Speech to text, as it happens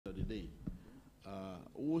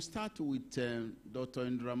We'll start with Dr.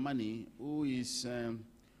 Indramani, who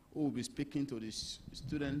will be speaking to the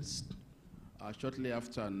students shortly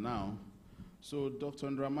after now. So Dr.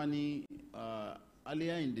 Indramani,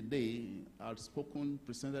 earlier in the day, had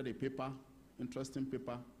presented a paper, interesting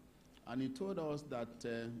paper, and he told us that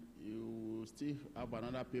you still have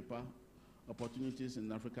another paper, Opportunities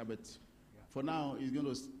in Africa, but for now, he's going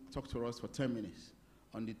to talk to us for 10 minutes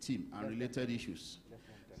on the theme and related issues.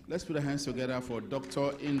 Let's put our hands together for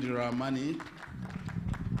Dr. Indramani.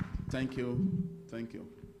 Thank you. Thank you.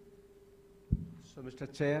 So,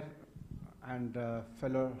 Mr. Chair and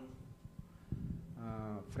fellow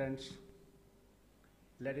friends,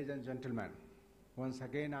 ladies and gentlemen, once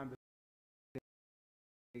again, I'm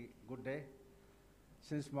good day.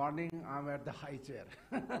 Since morning, I'm at the high chair.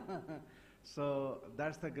 So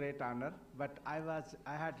that's the great honor. But I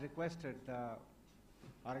had requested the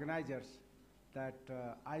organizers that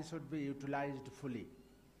I should be utilized fully,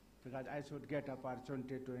 because I should get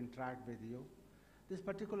opportunity to interact with you. This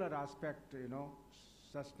particular aspect,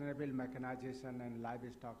 sustainable mechanization and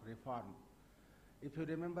livestock reform. If you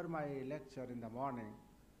remember my lecture in the morning,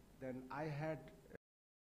 then I had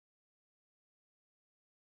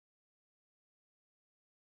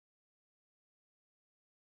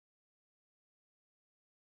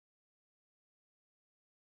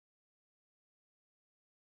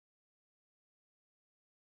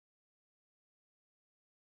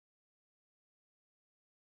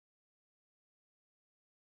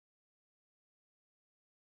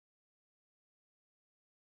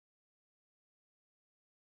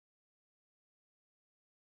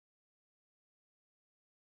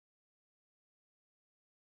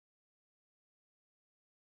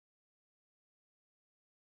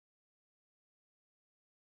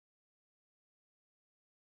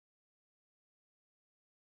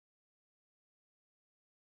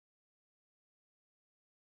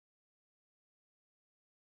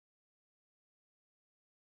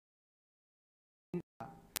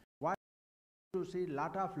to see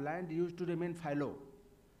lot of land used to remain fallow.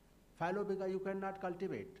 Fallow because you cannot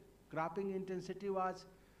cultivate. Cropping intensity was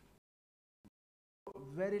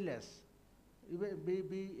very less. We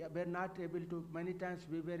were not able to, many times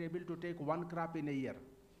we were able to take one crop in a year.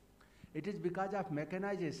 It is because of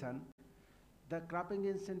mechanization, the cropping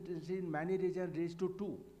intensity in many regions reached to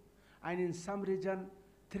 2. And in some region,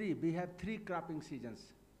 3. We have 3 cropping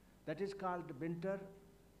seasons. That is called winter,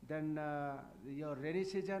 then your rainy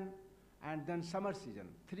season, and then summer season.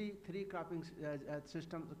 Three cropping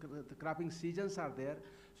cropping seasons are there.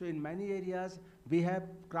 So in many areas, we have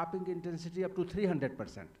cropping intensity up to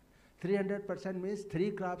 300%. 300% means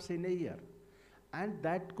 3 crops in a year. And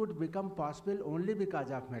that could become possible only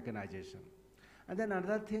because of mechanization. And then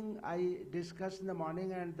another thing I discussed in the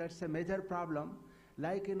morning, and that's a major problem,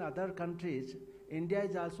 like in other countries, India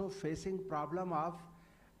is also facing problem of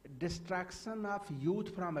distraction of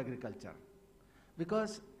youth from agriculture.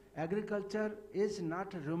 Because agriculture is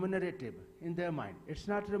not remunerative in their mind. It's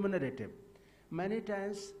not remunerative. Many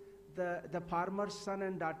times the farmer's son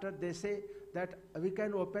and daughter, they say that we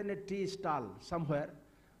can open a tea stall somewhere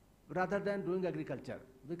rather than doing agriculture.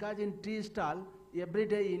 Because in tea stall, every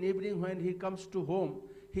day in evening when he comes to home,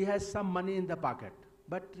 he has some money in the pocket.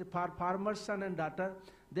 But for farmer's son and daughter,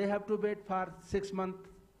 they have to wait for 6 months,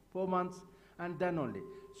 4 months, and then only.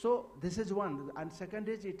 So this is one. And second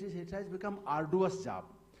is, it has become arduous job.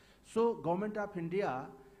 So Government of India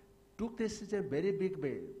took this in a very big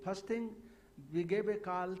way. First thing, we gave a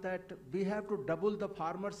call that we have to double the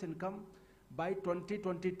farmer's income by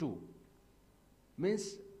 2022.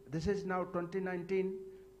 Means this is now 2019.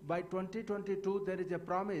 By 2022, there is a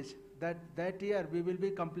promise that that year we will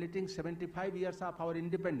be completing 75 years of our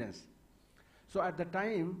independence. So at the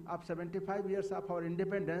time of 75 years of our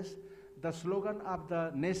independence, the slogan of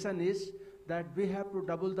the nation is that we have to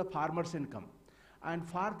double the farmer's income. And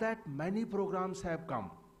for that, many programs have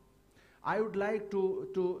come. I would like to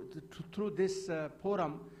through this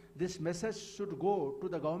forum, this message should go to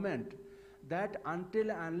the government that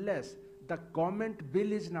until and unless the government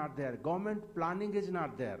bill is not there, government planning is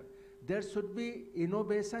not there, there should be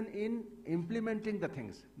innovation in implementing the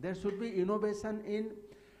things. There should be innovation in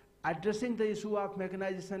addressing the issue of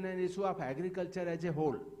mechanization and issue of agriculture as a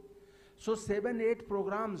whole. So 7-8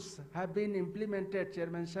 programs have been implemented,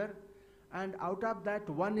 Chairman Sir, and out of that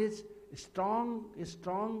one is strong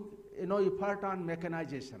effort on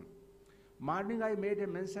mechanization. Morning I made a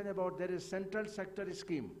mention about there is central sector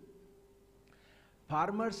scheme.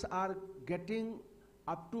 Farmers are getting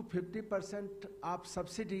up to 50% of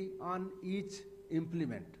subsidy on each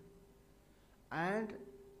implement. And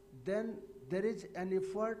then there is an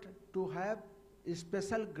effort to have a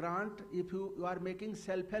special grant. If you are making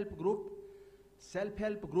self-help group,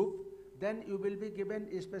 then you will be given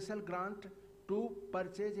a special grant to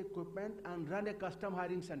purchase equipment and run a custom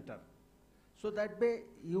hiring center. So that way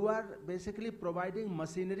you are basically providing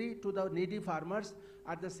machinery to the needy farmers.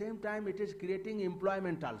 At the same time, it is creating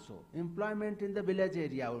employment also, employment in the village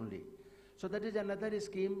area only. So that is another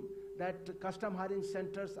scheme that custom hiring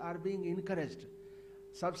centers are being encouraged.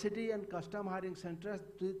 Subsidy and custom hiring centers,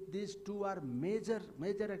 these two are major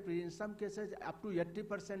activities. In some cases, up to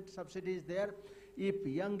 80% subsidy is there if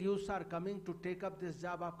young youths are coming to take up this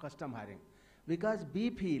job of custom hiring. Because we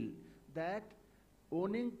feel that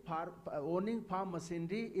owning farm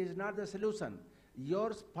machinery is not the solution.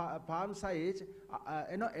 Your farm size,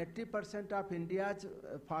 80% of India's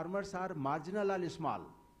farmers are marginal or small,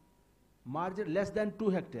 less than 2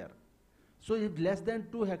 hectares. So if less than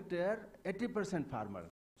 2 hectares, 80% farmer.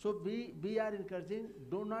 So we are encouraging,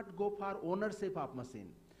 do not go for ownership of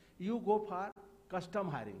machine. You go for custom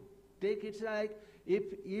hiring. Take it like if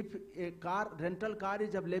a rental car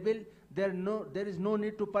is available, there is no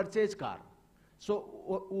need to purchase car.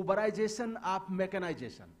 So Uberization of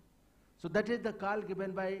mechanization. So that is the call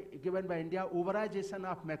given by India, Uberization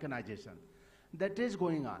of mechanization. That is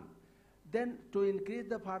going on. Then to increase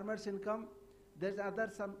the farmers' income, there's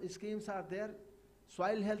some schemes are there.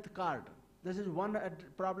 Soil health card. This is one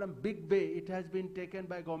problem, big way it has been taken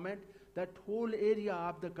by government. That whole area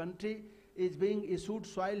of the country is being issued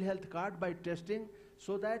soil health card by testing,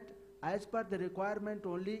 so that as per the requirement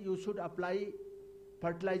only you should apply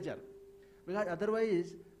fertilizer. Because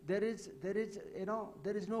otherwise there is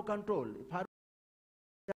no control.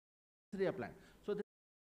 So this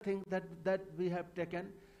thing that we have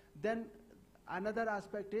taken. Then another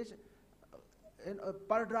aspect is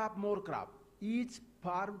per drop more crop. Each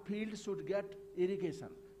farm field should get irrigation.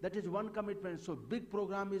 That is one commitment. So big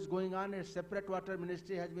program is going on. A separate water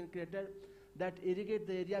ministry has been created that irrigate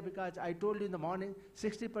the area, because I told you in the morning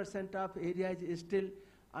 60% of area is still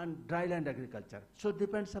on dry land agriculture. So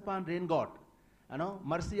depends upon rain god,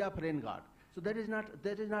 mercy of rain god. So that is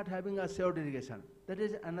not having a assured irrigation. That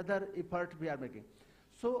is another effort we are making.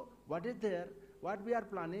 So what is there? What we are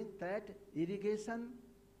planning, that irrigation,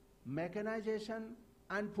 mechanization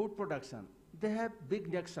and food production, they have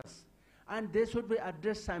big nexus and they should be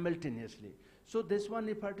addressed simultaneously. So this one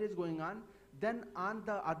effort is going on. Then on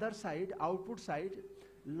the other side, output side,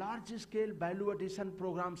 large scale value addition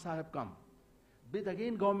programs have come. With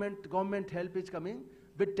again government help is coming,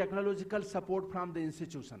 with technological support from the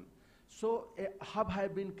institution. So a hub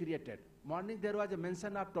have been created. Morning there was a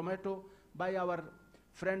mention of tomato by our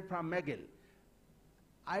friend from McGill.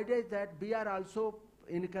 Idea is that we are also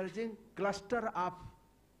encouraging cluster of,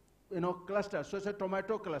 cluster. So it's a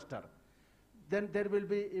tomato cluster. Then there will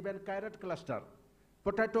be even carrot cluster,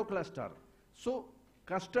 potato cluster. So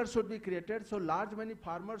cluster should be created. So large many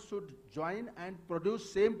farmers should join and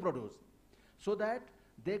produce same produce, so that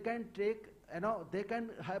they can take, they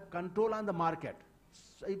can have control on the market.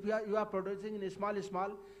 So if you are producing in small,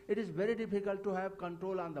 it is very difficult to have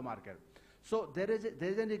control on the market. So there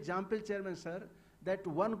is an example, Chairman Sir, that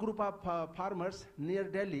one group of farmers near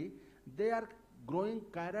Delhi, they are growing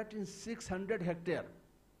carrot in 600 hectare.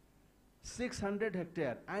 600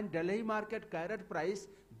 hectare, and Delhi market carrot price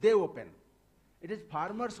they open. It is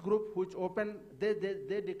farmers group which open, they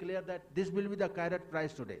declare that this will be the carrot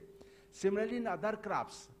price today. Similarly in other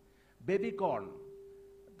crops, baby corn,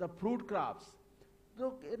 the fruit crops,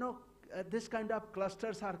 so, this kind of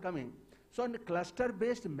clusters are coming. So in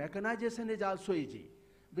cluster-based mechanization is also easy,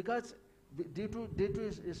 because due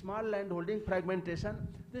to small land holding fragmentation,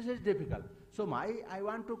 this is difficult. So I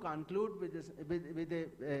want to conclude with this with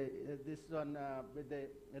the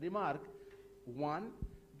remark, one,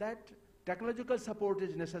 that technological support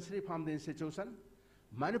is necessary from the institution.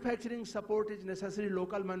 Manufacturing support is necessary.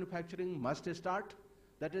 Local manufacturing must start.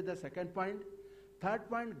 That is the second point. Third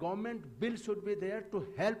point, government bill should be there to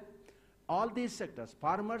help all these sectors,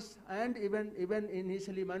 farmers and even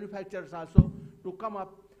initially manufacturers also, to come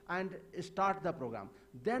up and start the program.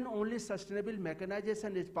 Then only sustainable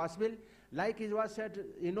mechanization is possible. Like it was said,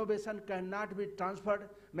 innovation cannot be transferred,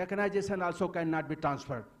 mechanization also cannot be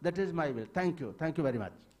transferred. That is my will. Thank you. Thank you very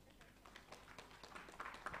much.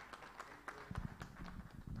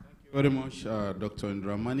 Thank you very much, Dr.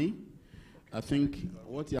 Indramani. I think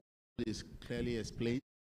what you have is clearly explained.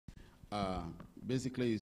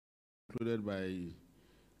 Basically, it's included by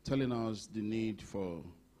telling us the need for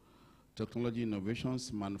technology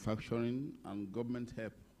innovations, manufacturing, and government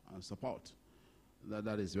help and support.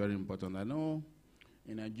 That is very important. I know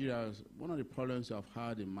in Nigeria, one of the problems I've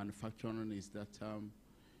had in manufacturing is that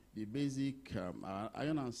the basic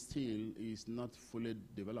iron and steel is not fully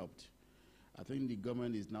developed. I think the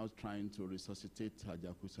government is now trying to resuscitate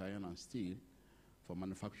Ajakuta iron and steel for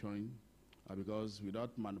manufacturing, because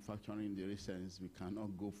without manufacturing in the real sense, we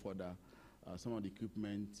cannot go further. Some of the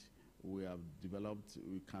equipment we have developed,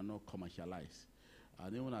 we cannot commercialize.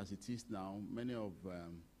 And even as it is now, many of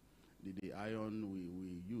the iron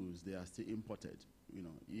we use, they are still imported. You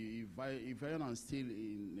know, if iron and steel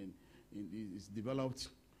is developed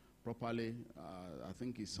properly, I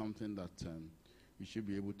think it's something that we should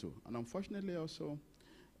be able to. And unfortunately also,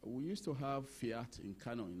 we used to have Fiat in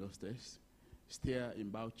Kano in those days, Steer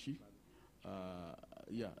in Bauchi, and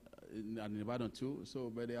in Ibadan too,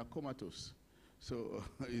 so, but they are comatose. So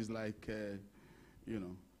it's like, you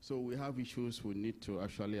know, so we have issues we need to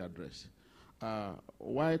actually address.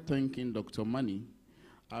 While thanking Dr. Mani,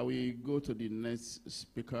 I will go to the next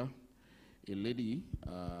speaker, a lady,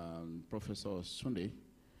 Professor Sunday,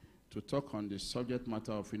 to talk on the subject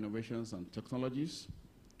matter of innovations and technologies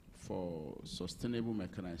for sustainable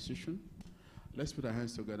mechanization. Let's put our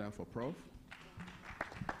hands together for Prof.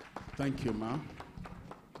 Thank you, ma'am.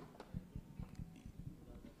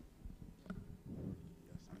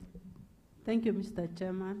 Thank you, Mr.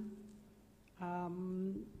 Chairman.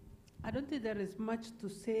 I don't think there is much to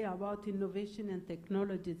say about innovation and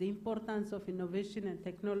technology, the importance of innovation and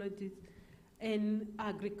technologies in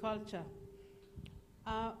agriculture.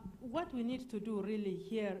 What we need to do really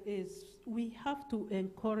here is we have to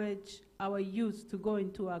encourage our youth to go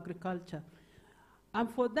into agriculture. And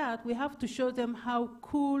for that, we have to show them how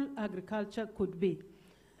cool agriculture could be.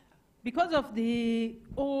 Because of the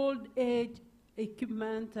old age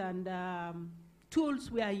equipment and tools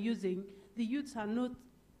we are using, the youths are not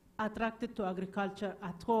attracted to agriculture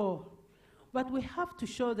at all. But we have to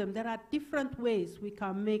show them there are different ways we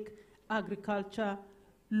can make agriculture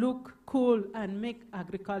look cool and make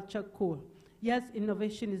agriculture cool. Yes,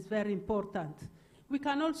 innovation is very important. We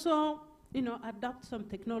can also, you know, adopt some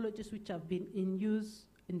technologies which have been in use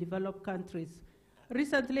in developed countries.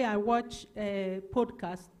 Recently, I watched a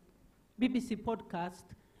podcast, BBC podcast,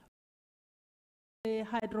 a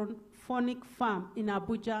hydroponic farm in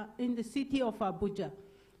Abuja, in the city of Abuja.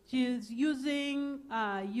 She is using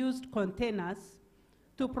used containers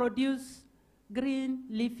to produce green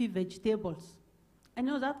leafy vegetables. I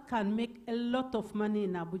know that can make a lot of money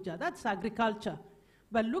in Abuja. That's agriculture.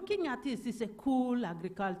 But looking at this, it's a cool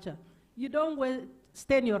agriculture. You don't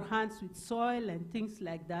stain your hands with soil and things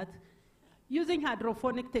like that. Using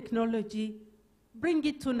hydroponic technology, bring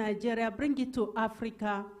it to Nigeria, bring it to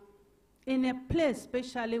Africa, in a place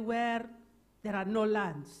especially where there are no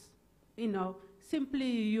lands. You know, simply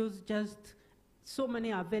use just so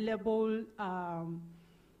many available,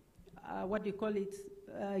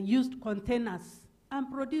 used containers, and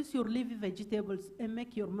produce your leafy vegetables and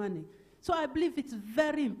make your money. So I believe it's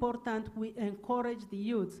very important we encourage the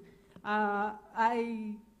youth.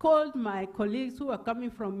 I called my colleagues who are coming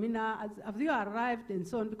from Mina, have you arrived and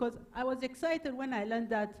so on, because I was excited when I learned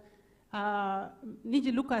that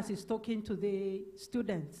Niji Lucas is talking to the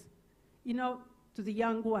students, you know, to the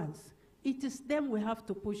young ones. It is them we have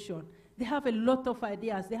to push on. They have a lot of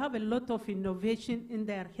ideas. They have a lot of innovation in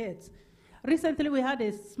their heads. Recently, we had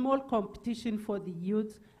a small competition for the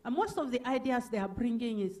youth, and most of the ideas they are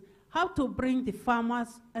bringing is how to bring the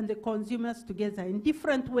farmers and the consumers together in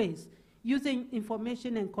different ways, using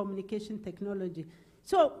information and communication technology.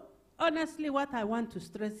 So, honestly, what I want to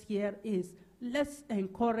stress here is let's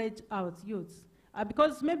encourage our youths.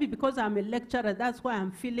 Because I'm a lecturer, that's why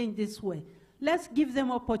I'm feeling this way. Let's give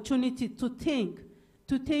them opportunity to think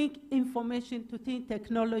information, to think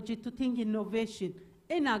technology, to think innovation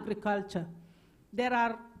in agriculture. There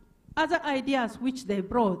are other ideas which they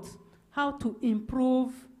brought, how to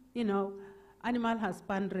improve, you know, animal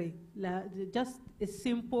husbandry, just a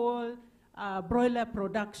simple broiler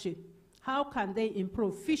production. How can they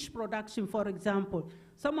improve fish production, for example?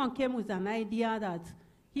 Someone came with an idea that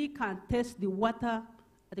he can test the water,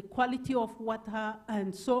 the quality of water,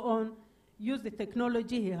 and so on, use the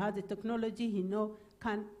technology he has, the technology he knows,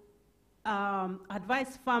 can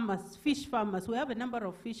advise farmers, fish farmers. We have a number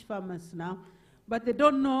of fish farmers now, but they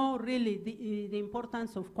don't know really the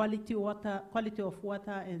importance of quality of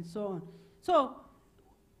water, and so on. So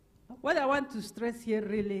what I want to stress here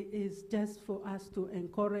really is just for us to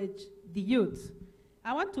encourage the youth.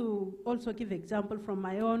 I want to also give example from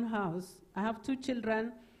my own house. I have two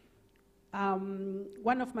children.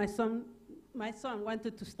 One of my son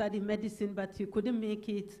wanted to study medicine, but he couldn't make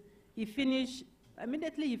it.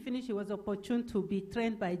 Immediately he finished, he was opportune to be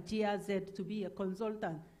trained by GRZ to be a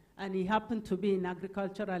consultant, and he happened to be in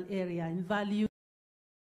agricultural area in value.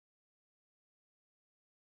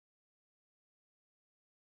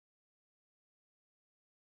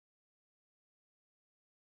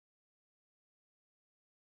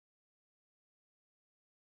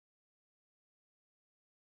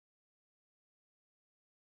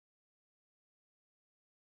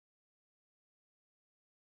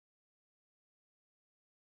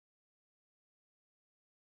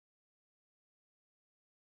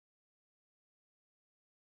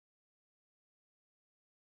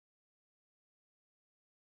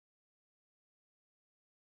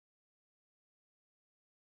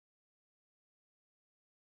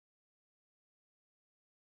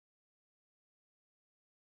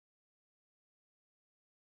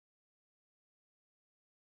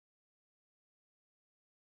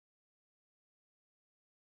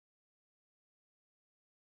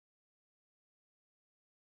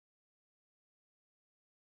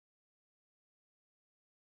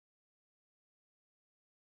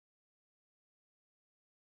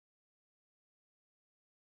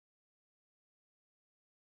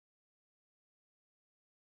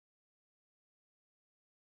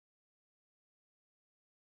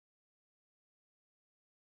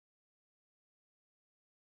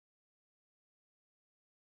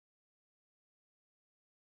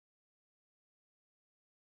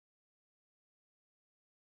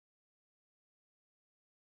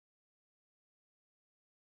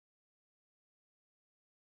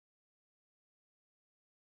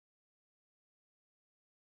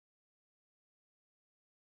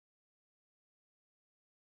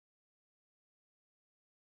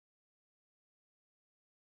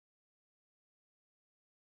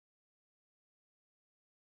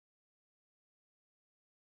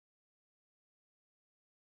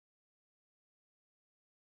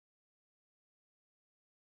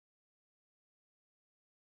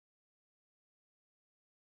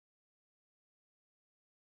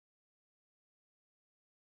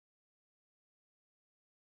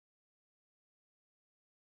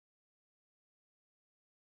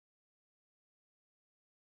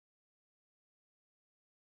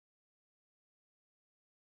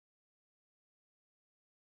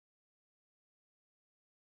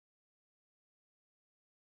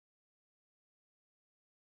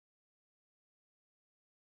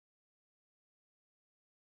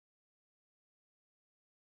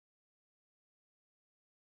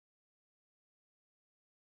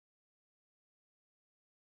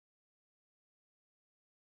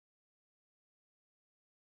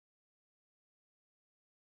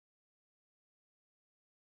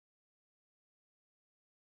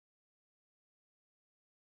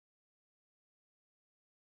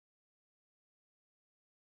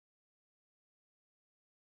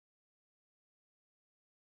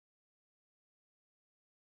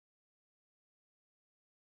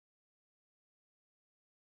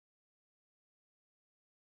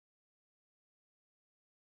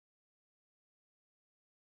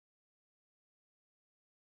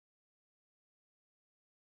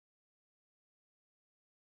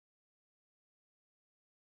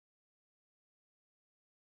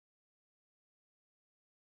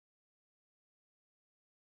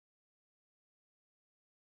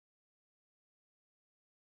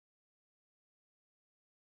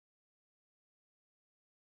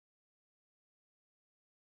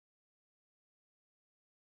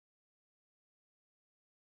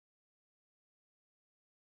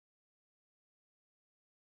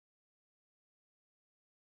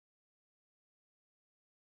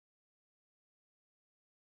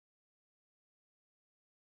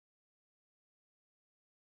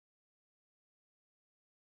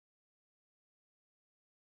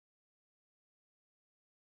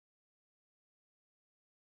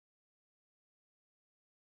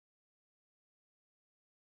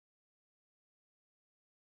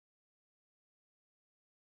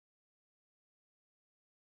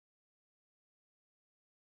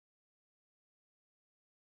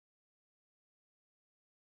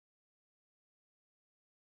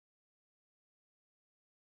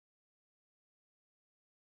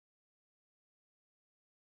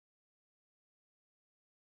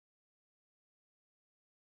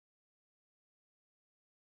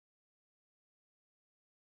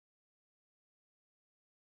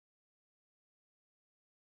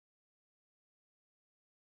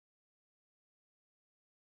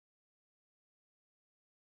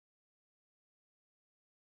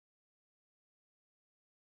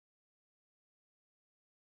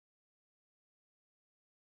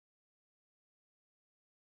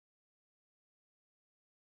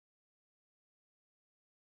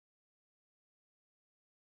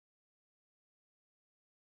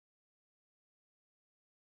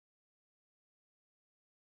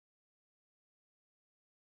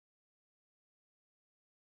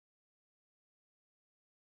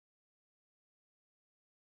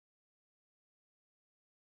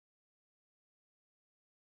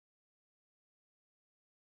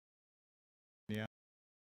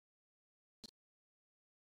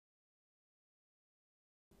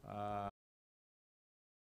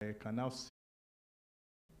 can now see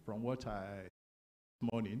from what I this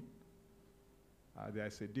morning,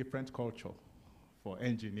 there's a different culture for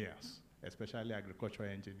engineers, especially agricultural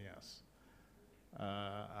engineers.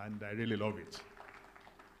 And I really love it.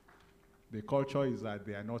 The culture is that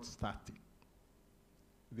they are not static.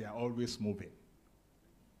 They are always moving.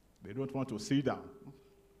 They don't want to sit down,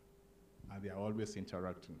 and they are always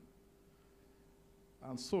interacting.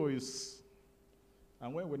 And so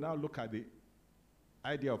and when we now look at the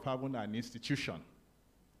idea of having an institution,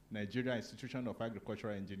 Nigerian Institution of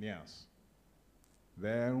Agricultural Engineers,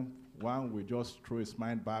 then one will just throw his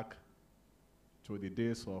mind back to the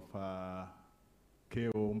days of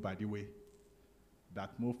K.O. Mbadiwe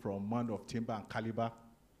that moved from man of timber and caliber,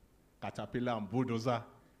 caterpillar and bulldozer,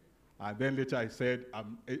 and then later he said,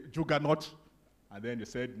 I'm a juggernaut, and then he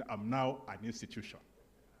said, I'm now an institution.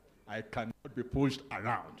 I cannot be pushed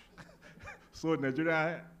around. So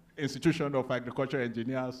Nigeria Institution of Agricultural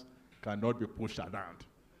Engineers cannot be pushed around.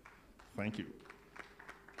 Thank you.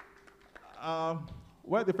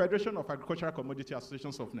 Well, the Federation of Agricultural Commodity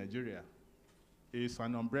Associations of Nigeria is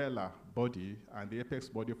an umbrella body and the apex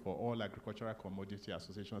body for all agricultural commodity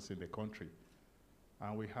associations in the country.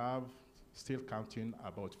 And we have, still counting,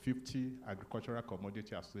 about 50 agricultural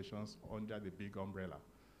commodity associations under the big umbrella.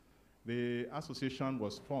 The association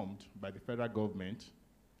was formed by the federal government,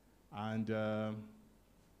 and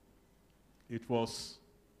it was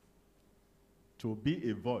to be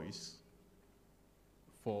a voice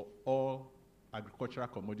for all agricultural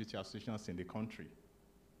commodity associations in the country.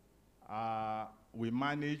 We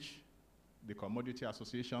manage the commodity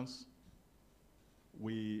associations.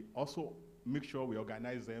 We also make sure we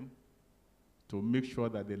organize them to make sure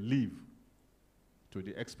that they live to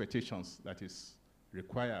the expectations that is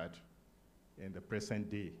required in the present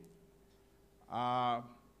day.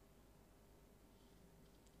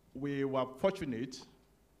 We were fortunate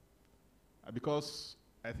because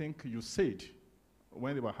I think you said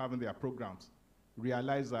when they were having their programs,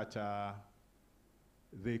 realized that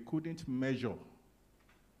they couldn't measure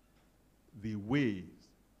the way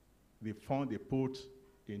the fund they put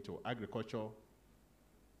into agriculture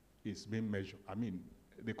is being measured. I mean,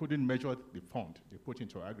 they couldn't measure the fund they put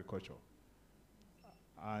into agriculture.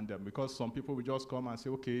 And because some people will just come and say,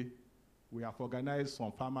 okay, we have organized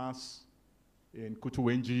some farmers in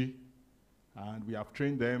Kutuwenji, and we have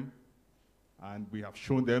trained them, and we have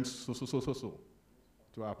shown them so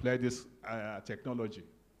to apply this technology.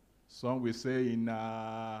 Some will say in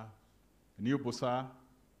New Busa,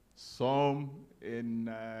 some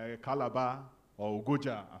in Calabar or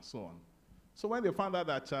Ugoja, and so on. So when they found out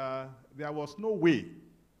that there was no way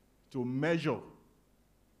to measure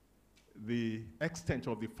the extent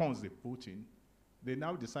of the funds they put in, they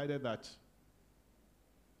now decided that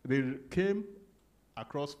they came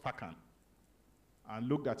across FACAN and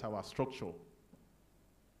looked at our structure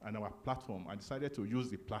and our platform and decided to use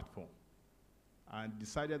the platform and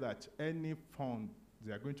decided that any fund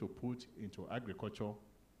they are going to put into agriculture,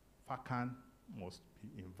 FACAN must be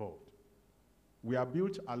involved. We are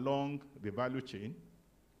built along the value chain.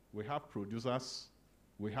 We have producers,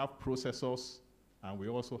 we have processors, and we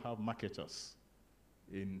also have marketers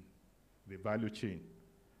in the value chain.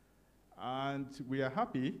 And we are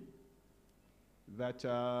happy that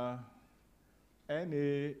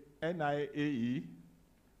NIAE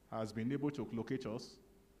has been able to locate us,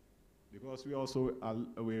 because we also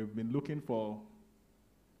we've been looking for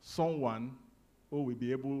someone who will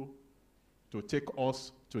be able to take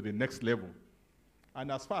us to the next level.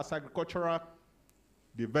 And as far as agricultural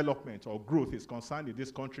development or growth is concerned in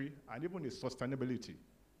this country, and even its sustainability,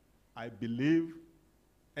 I believe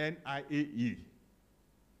NIAE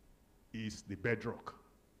is the bedrock.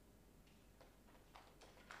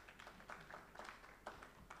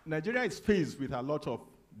 Nigeria is faced with a lot of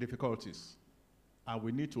difficulties, and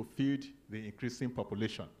we need to feed the increasing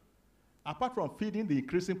population. Apart from feeding the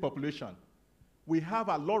increasing population, we have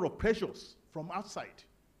a lot of pressures from outside.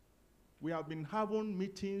 We have been having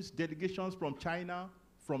meetings, delegations from China,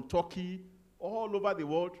 from Turkey, all over the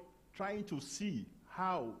world, trying to see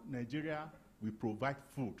how Nigeria will provide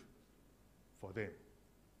food for them.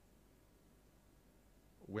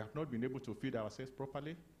 We have not been able to feed ourselves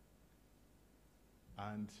properly,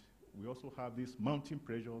 and we also have these mounting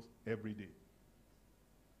pressures every day.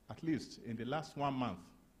 At least in the last 1 month,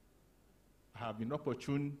 I have been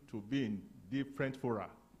opportune to be in different fora,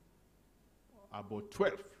 about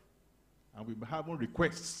 12, and we've been having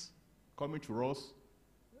requests coming to us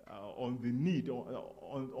on the need,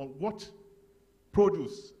 on what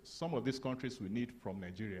produce some of these countries will need from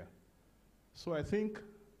Nigeria. So I think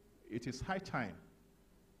it is high time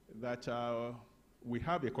that we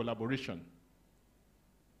have a collaboration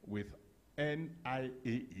with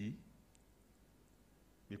NIAE,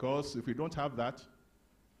 because if we don't have that,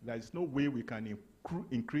 there is no way we can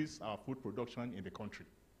increase our food production in the country.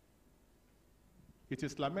 It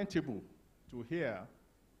is lamentable to hear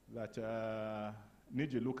that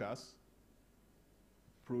Nigel Lucas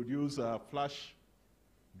produce flash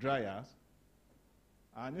dryers,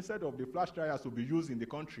 and instead of the flash dryers to be used in the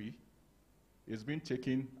country, it's been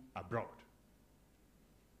taken abroad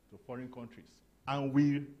to foreign countries. And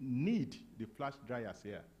we need the flash dryers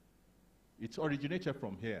here. It's originated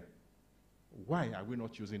from here. Why are we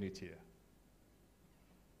not using it here?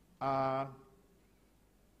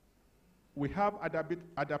 We have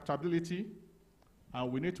adaptability,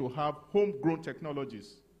 and we need to have homegrown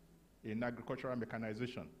technologies in agricultural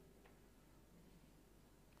mechanization.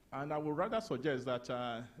 And I would rather suggest that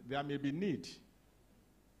there may be need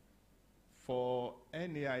for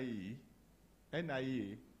NIAE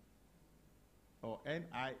or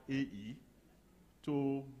NIAE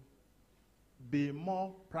to be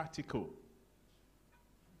more practical,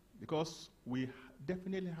 because we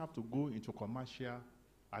definitely have to go into commercial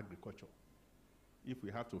agriculture if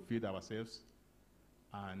we have to feed ourselves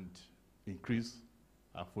and increase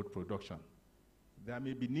our food production. There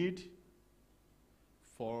may be need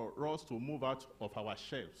for us to move out of our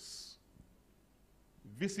shelves,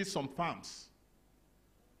 visit some farms,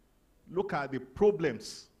 look at the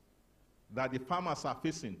problems that the farmers are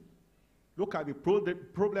facing, look at the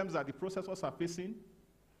problems that the processors are facing,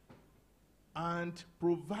 and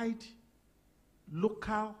provide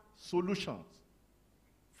local solutions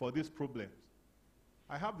for these problems.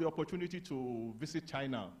 I have the opportunity to visit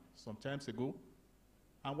China some times ago,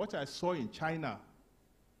 and what I saw in China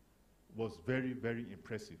was very, very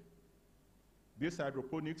impressive. This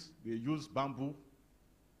hydroponics, they use bamboo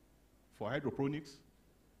for hydroponics,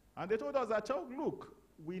 and they told us that, oh, look,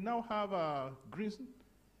 we now have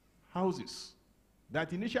greenhouses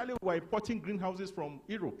that initially were importing greenhouses from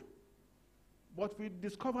Europe, but we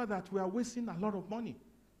discovered that we are wasting a lot of money.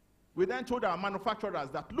 We then told our manufacturers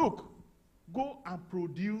that, look, go and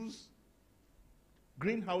produce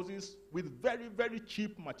greenhouses with very, very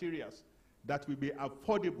cheap materials that will be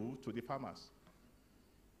affordable to the farmers.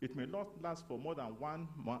 It may not last for more than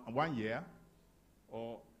one year,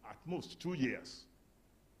 or at most 2 years.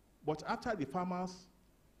 But after the farmers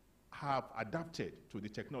have adapted to the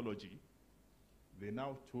technology, they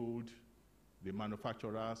now told the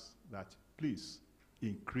manufacturers that, please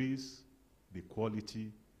increase the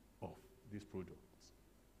quality of these products.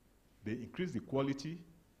 They increase the quality,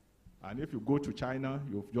 and if you go to China,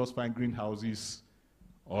 you'll just find greenhouses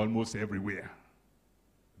almost everywhere.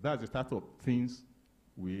 That's the type of things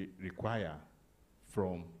we require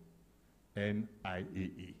from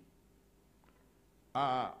NIAE.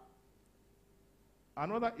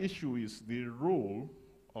 Another issue is the role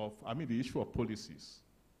of, the issue of policies,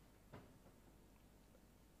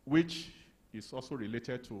 which is also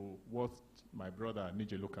related to what my brother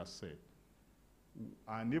Nigel Lucas said.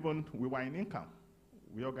 And even we were in Income.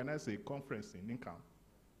 We organized a conference in Income.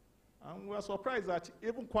 And we were surprised that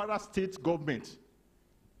even Kwara State government,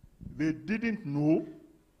 they didn't know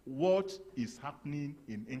what is happening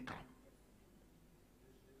in Income.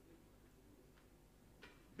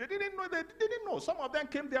 They didn't know. Some of them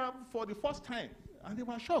came there for the first time, and they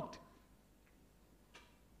were shocked.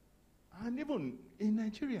 And even in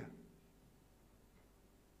Nigeria,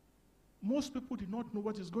 most people did not know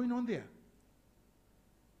what is going on there.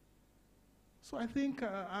 So I think,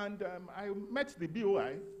 I met the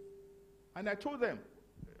BOI, and I told them,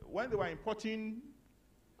 when they were importing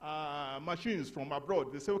machines from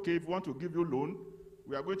abroad, they said, okay, if we want to give you a loan,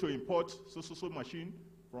 we are going to import so machine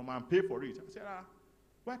from and pay for it. I said,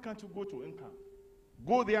 why can't you go to Income?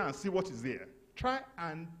 Go there and see what is there. Try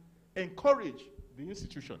and encourage the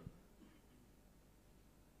institution.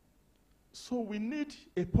 So we need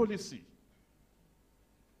a policy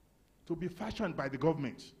to be fashioned by the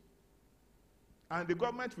government. And the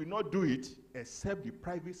government will not do it except the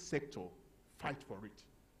private sector fight for it.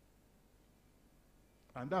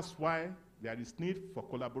 And that's why there is need for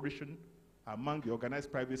collaboration among the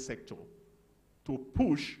organized private sector to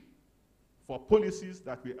push for policies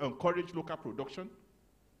that will encourage local production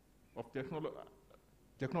of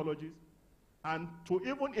technologies, and to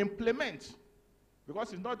even implement,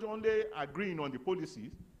 because it's not only agreeing on the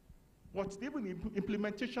policies, but even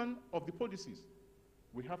implementation of the policies.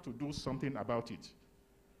 We have to do something about it.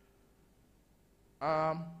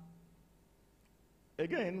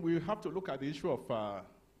 Again, we have to look at the issue of,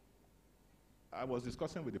 I was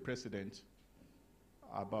discussing with the president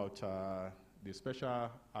about the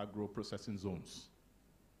special agro-processing zones.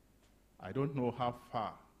 I don't know how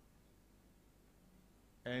far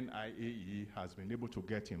NIAE has been able to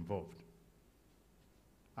get involved.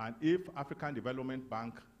 And if African Development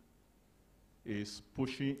Bank is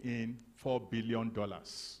pushing in $4 billion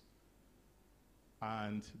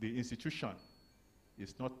and the institution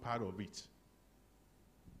is not part of it,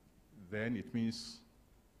 then it means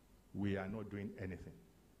we are not doing anything.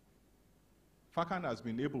 FACAN has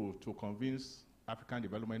been able to convince African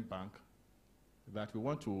Development Bank that we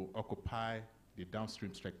want to occupy the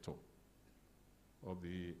downstream sector of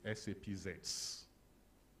the SAPZs.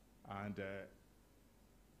 And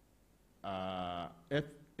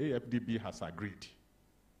AFDB has agreed.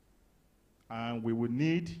 And we will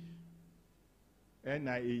need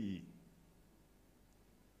NIAE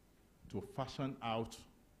to fashion out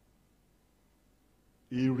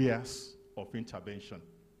areas of intervention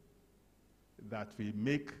that will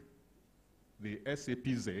make the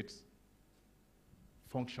SAPZs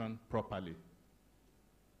function properly.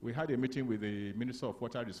 We had a meeting with the Minister of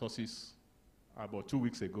Water Resources about 2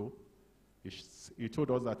 weeks ago. He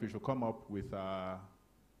told us that we should come up with a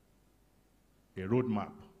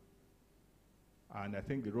roadmap. And I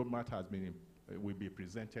think the roadmap will be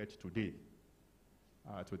presented today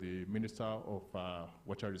to the Minister of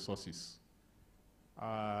Water Resources.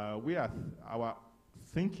 Our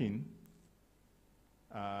thinking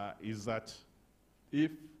is that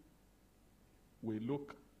if we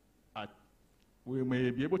look at, we may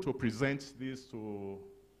be able to present this to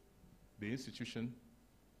the institution,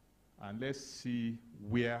 and let's see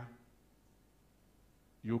where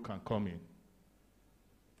you can come in.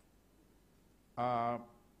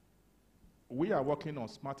 We are working on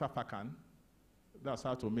smarter FACAN. That's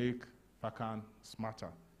how to make FACAN smarter.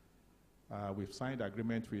 We've signed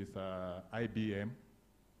agreement with IBM,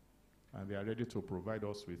 and they are ready to provide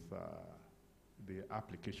us with the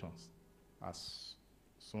applications as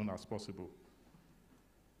soon as possible.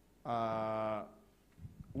 I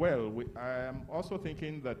am also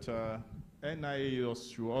thinking that NIA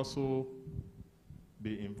should also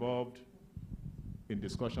be involved in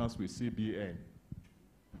discussions with CBN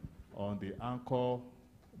on the Anchor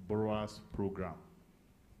Borrowers Program,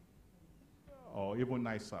 or even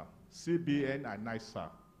NISA, CBN and NISA,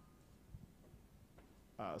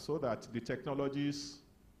 so that the technologies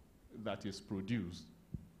that is produced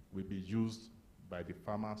will be used by the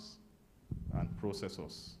farmers and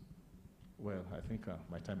processors. Well, I think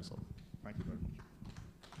my time is up. Thank you very much.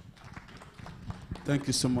 Thank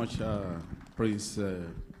you so much, Prince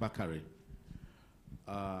Bakari.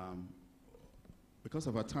 Because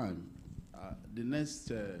of our time, the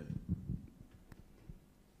next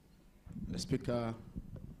speaker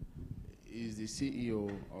is the CEO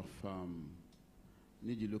of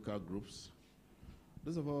Niji Local Groups.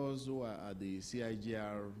 Those of us who are at the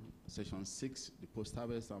CIGR Session 6, the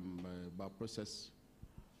Post-Harvest and Bioprocess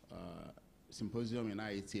Symposium in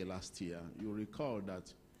IITA last year, you recall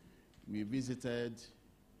that we visited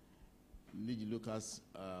Niji Lucas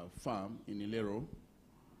farm in Ilero,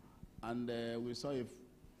 and we saw a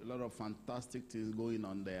lot of fantastic things going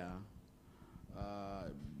on there.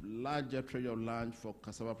 Larger treasure of land for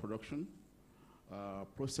cassava production,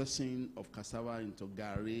 processing of cassava into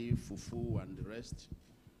gari, fufu, and the rest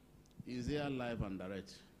is there live and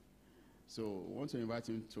direct. So I want to invite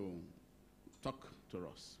him to talk to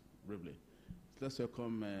us briefly. Let's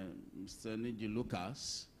welcome Mr. Niji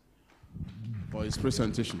Lucas for his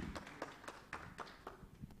presentation.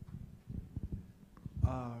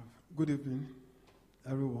 Good evening,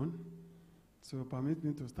 everyone. So permit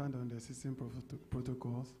me to stand on the existing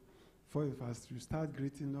protocols. For if I start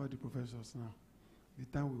greeting all the professors now, the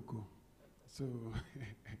time will go. So,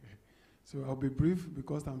 so I'll be brief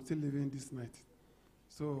because I'm still living this night.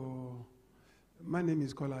 So my name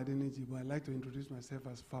is Kola Adeniji, but I like to introduce myself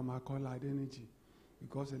as Farmer Kola Adeniji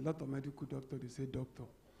because a lot of medical doctors, they say doctor,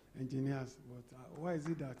 engineers. But why is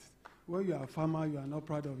it that when you are a farmer, you are not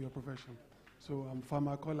proud of your profession? So I'm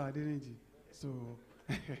Farmer Kola Adeniji. So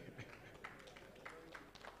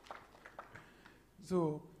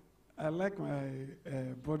I like my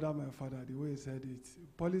brother, my father, the way he said it.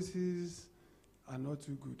 Policies are not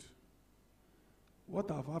too good.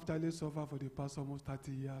 What I've actually suffered for the past almost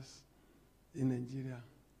 30 years in Nigeria,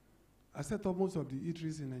 I set up most of the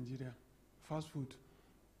eateries in Nigeria, fast food,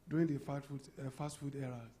 during the fast food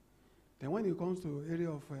era. Then when it comes to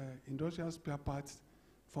area of industrial spare parts,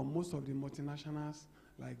 for most of the multinationals,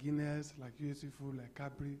 like Guinness, like USA Food, like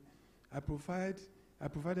Cadbury, I provided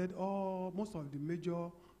most of the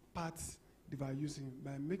major parts they were using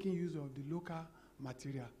by making use of the local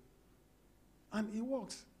material. And it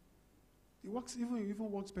works. It works, even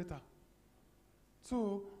works better.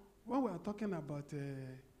 So when we are talking about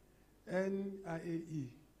NIAE,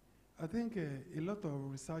 I think a lot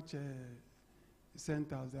of research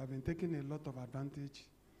centers, they have been taking a lot of advantage,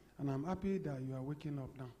 and I'm happy that you are waking up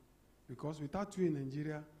now, because without you in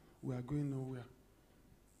Nigeria, we are going nowhere.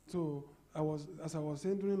 So as I was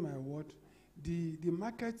saying during my word, the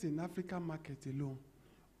market in Africa market alone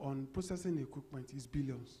on processing equipment is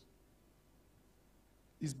billions.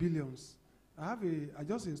 It's billions. I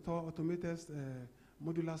just installed automated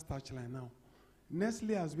modular starch line now.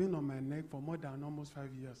 Nestle has been on my neck for more than almost 5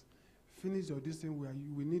 years. Finish your this thing where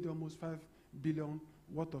we need almost 5 billion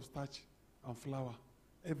worth of starch and flour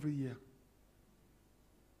every year.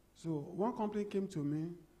 So one company came to me,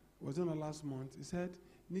 was in the last month. He said,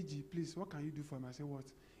 Niji, please, what can you do for me? I said, what?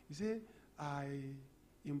 He said, I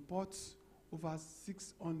import over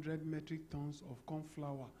 600 metric tons of corn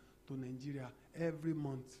flour to Nigeria every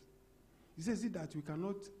month. He says, is it that we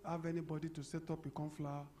cannot have anybody to set up a corn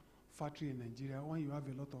flour factory in Nigeria when you have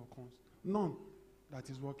a lot of corns? None that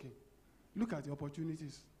is working. Look at the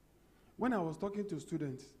opportunities. When I was talking to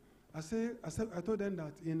students, I told them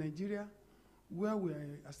that in Nigeria, where we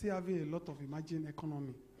are still having a lot of emerging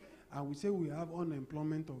economy, and we say we have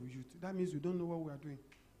unemployment of youth, that means we don't know what we are doing.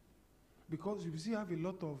 Because we still have a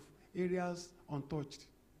lot of areas untouched.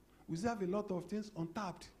 We still have a lot of things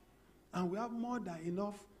untapped. And we have more than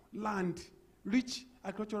enough land, rich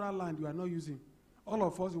agricultural land we are not using. All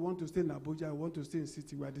of us, we want to stay in Abuja, we want to stay in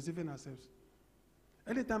city, we are deceiving ourselves.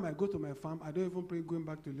 Anytime I go to my farm, I don't even pray going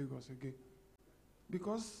back to Lagos again.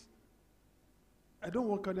 Because I don't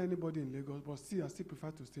work on anybody in Lagos, but still, I still prefer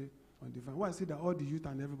to stay on the farm. Why I see that all the youth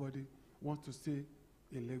and everybody want to stay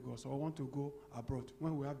in Lagos or want to go abroad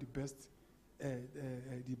when we have the best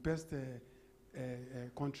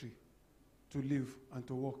country to live and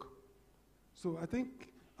to work. So I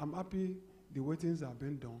think I'm happy the way things have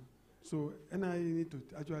been done. So NIA need to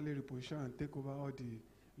actually reposition and take over all the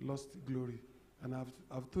lost glory. And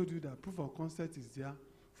I've told you that proof of concept is there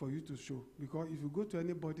for you to show. Because if you go to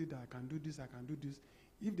anybody that I can do this,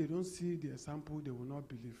 if they don't see the example, they will not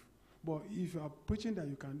believe. But if you are preaching that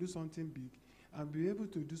you can do something big and be able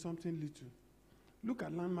to do something little, look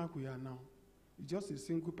at landmark we are now. It's just a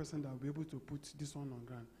single person that will be able to put this one on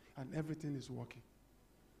ground, and everything is working.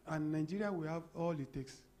 And Nigeria, we have all it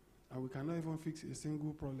takes, and we cannot even fix a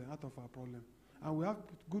single problem out of our problem. And we have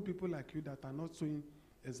good people like you that are not showing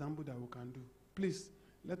example that we can do. Please,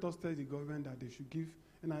 let us tell the government that they should give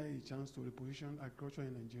NIA a chance to reposition agriculture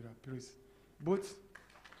in Nigeria, please. Both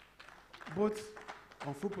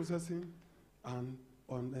on food processing and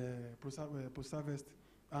on post-harvest.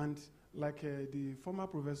 And like the former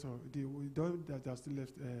professor, the that just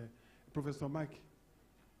left, Professor Mike,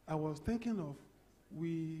 I was thinking of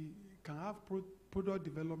we can have product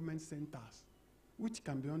development centers, which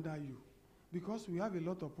can be under you. Because we have a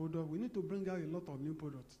lot of products, we need to bring out a lot of new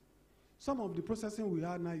products. Some of the processing we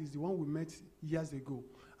have now is the one we met years ago.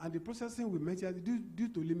 And the processing we met here, due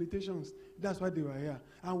to limitations, that's why they were here.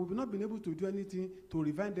 And we've not been able to do anything to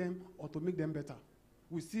refine them or to make them better.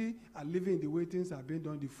 We still are living the way things are being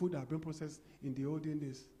done, the food have been processed in the olden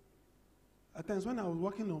days. At times when I was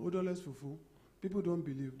working on odorless fufu, people don't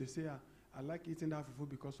believe. They say, I like eating that fufu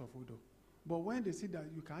because of odor. But when they see that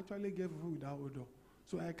you can actually get fufu without odor,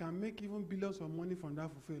 so I can make even billions of money from that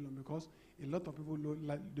fufu alone because a lot of people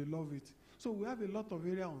they love it. So we have a lot of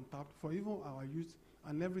area untapped for even our youth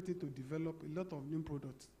and everything to develop a lot of new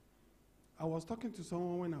products. I was talking to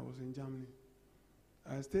someone when I was in Germany.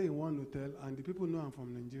 I stay in one hotel, and the people know I'm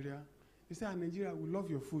from Nigeria. They say, Nigeria, we love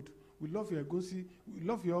your food. We love your gosi. We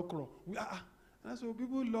love your okra. And so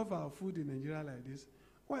people love our food in Nigeria like this.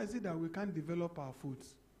 Why is it that we can't develop our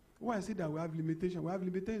foods? Why is it that we have limitations? We have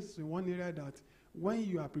limitations in one area that when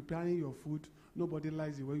you are preparing your food, nobody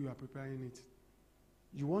likes the way you are preparing it.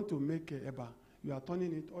 You want to make eba. You are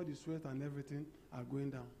turning it, all the sweat and everything are going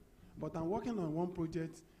down. But I'm working on one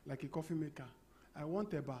project like a coffee maker. I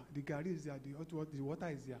want eba. The gari is there. The water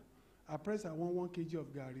is there. I want 1 kg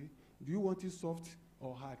of gari. Do you want it soft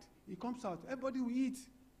or hard? It comes out. Everybody will eat.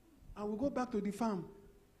 And we go back to the farm.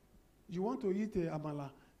 You want to eat amala.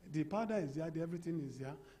 The powder is there. Everything is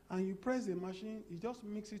there. And you press the machine. You just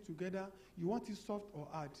mix it together. You want it soft or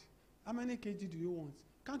hard. How many kg do you want?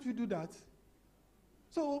 Can't we do that?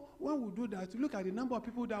 So when we do that, look at the number of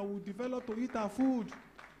people that will develop to eat our food.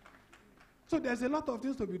 So there's a lot of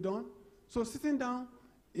things to be done. So sitting down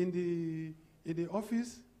in the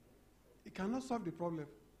office, it cannot solve the problem.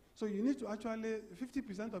 So you need to actually,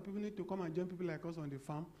 50% of people need to come and join people like us on the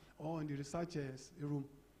farm or in the research room.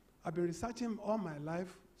 I've been researching all my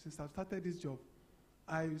life since I started this job.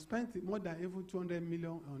 I spent more than even 200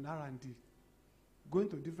 million on R&D, going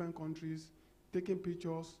to different countries, taking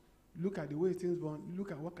pictures, look at the way things run,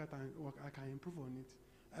 look at what I can improve on it.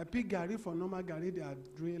 I pick Gary for normal Gary, they are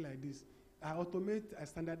doing like this. I automate, I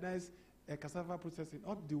standardize cassava processing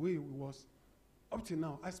up the way it was. Up till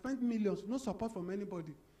now, I spent millions, no support from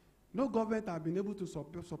anybody. No government have been able to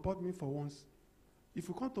support me for once. If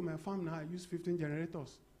you come to my farm now, I use 15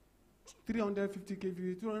 generators, 350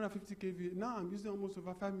 kV, 250 kV. Now I'm using almost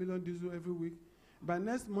over 5 million diesel every week. By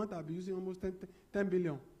next month, I'll be using almost 10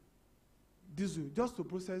 billion diesel just to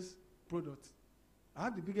process products. I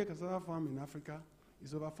have the biggest cassava farm in Africa.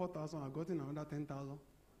 It's over 4,000. I've gotten another 10,000.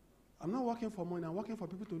 I'm not working for money. I'm working for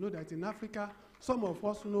people to know that in Africa, some of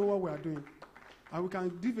us know what we are doing. And we can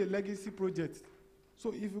give a legacy project.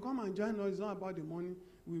 So if you come and join us, it's not about the money.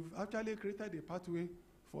 We've actually created a pathway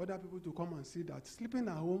for other people to come and see that sleeping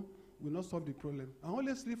at home will not solve the problem. I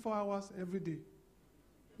only sleep 4 hours every day.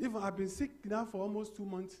 Even I've been sick now for almost 2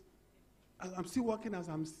 months. I'm still working as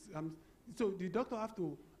so the doctor have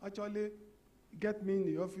to actually get me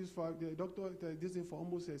in the office for the doctor this thing for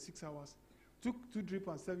almost 6 hours. Took 2 drip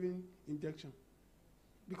and 7 injection.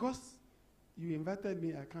 Because you invited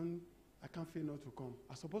me, I can't fail not to come.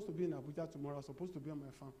 I'm supposed to be in Abuja tomorrow. I'm supposed to be on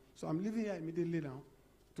my farm. So I'm leaving here immediately now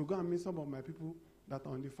to go and meet some of my people that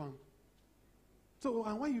are on the farm. So,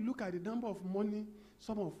 and when you look at the number of money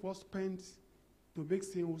some of us spend to make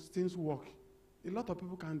things work, a lot of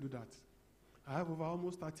people can't do that. I have over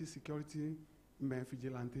almost 30 security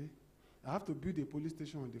vigilante. I have to build a police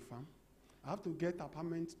station on the farm. I have to get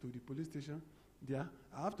apartments to the police station there.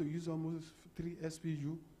 I have to use almost 3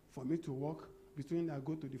 SPU for me to work between I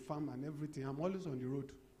go to the farm and everything. I'm always on the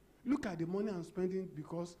road. Look at the money I'm spending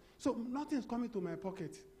because, so nothing's coming to my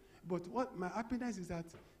pocket. But what my happiness is that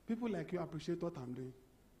people like you appreciate what I'm doing.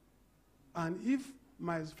 And if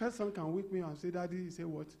my first son can wake me and say, Daddy, say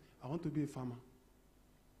what? I want to be a farmer.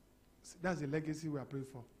 That's the legacy we are praying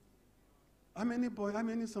for. How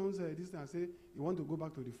many sons this thing say, you want to go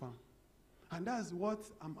back to the farm? And that's what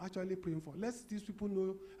I'm actually praying for. Let these people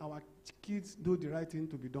know, our kids do the right thing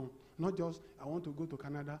to be done. Not just, I want to go to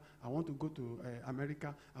Canada, I want to go to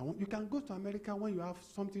America. You can go to America when you have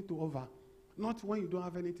something to offer, not when you don't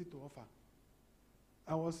have anything to offer.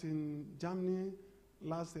 I was in Germany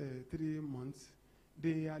last 3 months.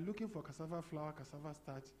 They are looking for cassava flour, cassava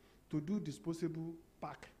starch to do disposable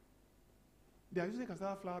pack. They are using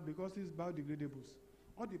cassava flour because it's biodegradables.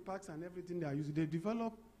 All the packs and everything they are using, they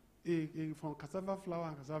develop from cassava flour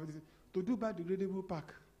and cassava to do biodegradable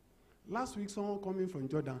pack. Last week, someone coming from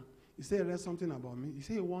Jordan, he said he read something about me. He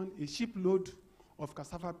said he won a shipload of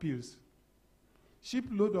cassava peels.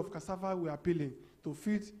 Shipload of cassava we are peeling to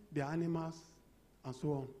feed the animals and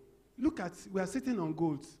so on. Look at, we are sitting on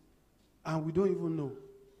gold and we don't even know.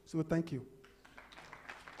 So thank you.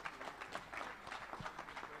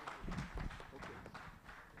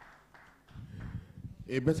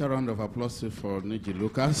 A better round of applause for Niji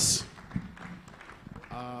Lucas.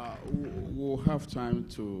 We'll have time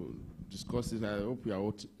to discuss this. I hope you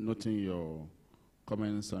are noting your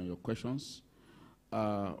comments and your questions.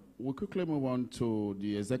 We'll quickly move on to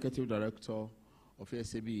the Executive Director of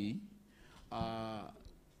ASABE.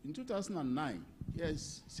 In 2009,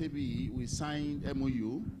 yes, CBE, we signed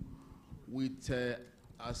MOU with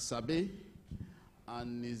Asabe,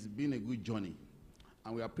 and it's been a good journey.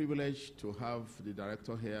 And we are privileged to have the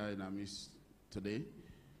director here in our midst today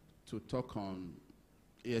to talk on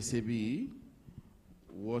ASABE,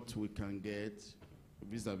 what we can get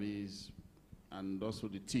vis-a-vis, and also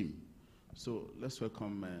the team. So let's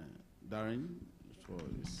welcome Darren for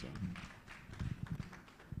this.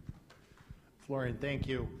 Florian, thank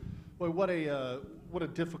you. Boy, what a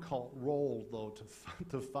difficult role, though,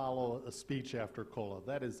 to follow a speech after COLA.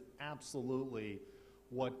 That is absolutely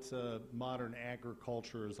what modern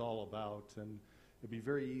agriculture is all about, and it'd be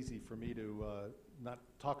very easy for me to not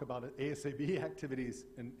talk about ASABE activities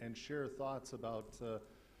and share thoughts about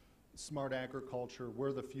smart agriculture,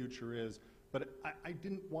 where the future is, but I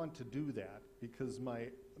didn't want to do that because my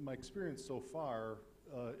experience so far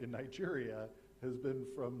in Nigeria has been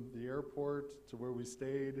from the airport to where we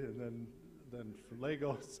stayed, and then from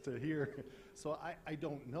Lagos to here. So I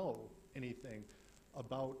don't know anything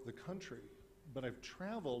about the country. But I've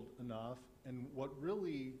traveled enough, and what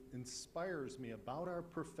really inspires me about our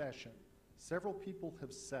profession, several people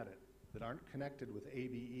have said it that aren't connected with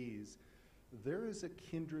ABEs, there is a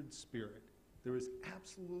kindred spirit. There is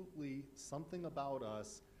absolutely something about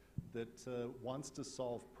us that wants to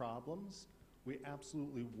solve problems. We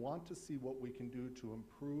absolutely want to see what we can do to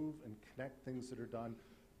improve and connect things that are done,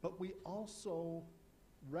 but we also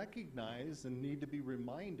recognize and need to be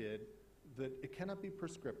reminded that it cannot be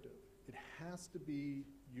prescriptive. It has to be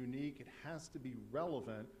unique, it has to be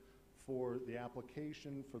relevant for the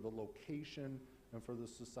application, for the location, and for the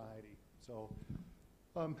society. So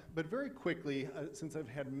But very quickly, since I've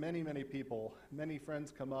had many, many people, many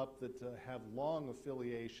friends come up that have long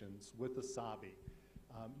affiliations with Asabi.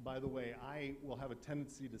 By the way, I will have a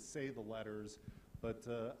tendency to say the letters, but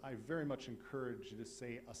I very much encourage you to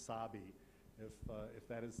say Asabi if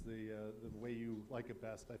that is the way you like it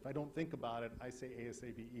best. If I don't think about it, I say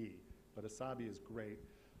ASABE, but Asabi is great.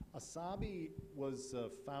 Asabi was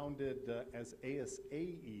founded as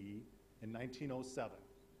ASAE in 1907.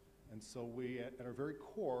 And so we, at our very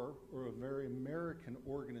core, are a very American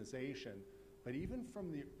organization. But even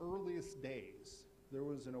from the earliest days, there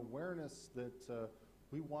was an awareness that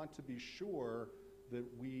we want to be sure that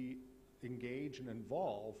we engage and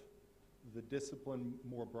involve the discipline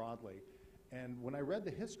more broadly. And when I read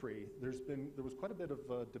the history, there was quite a bit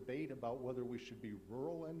of debate about whether we should be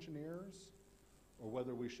rural engineers or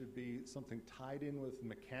whether we should be something tied in with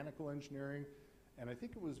mechanical engineering. And I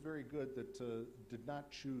think it was very good that did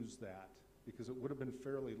not choose that, because it would have been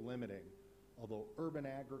fairly limiting. Although urban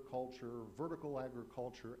agriculture, vertical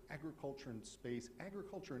agriculture, agriculture in space,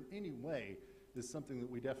 agriculture in any way is something that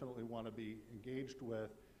we definitely want to be engaged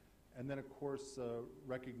with. And then, of course,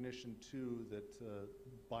 recognition, too, that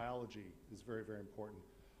biology is very, very important.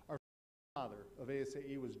 Our father of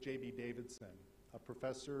ASAE was J.B. Davidson, a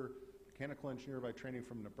professor, mechanical engineer by training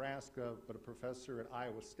from Nebraska, but a professor at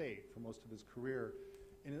Iowa State for most of his career.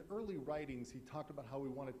 In his early writings, he talked about how we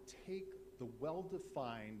want to take the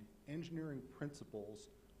well-defined engineering principles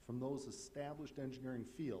from those established engineering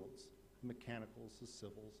fields, the mechanicals, the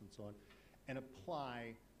civils, and so on, and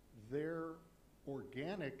apply their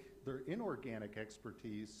inorganic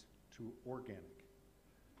expertise to organic.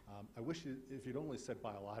 I wish if you'd only said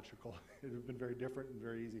biological, it would have been very different and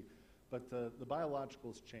very easy. But the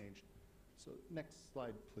biologicals changed. So next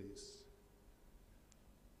slide, please.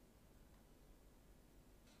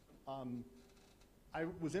 I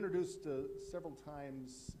was introduced several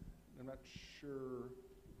times. I'm not sure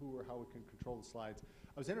who or how we can control the slides.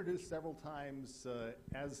 I was introduced several times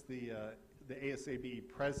as the ASAB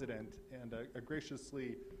president, and I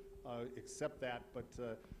graciously accept that,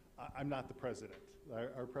 but I'm not the president.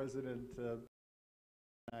 Our president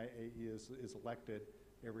is elected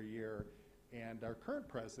every year, and our current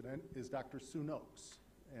president is Dr. Sue Noakes.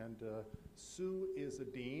 And Sue is a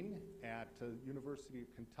dean at University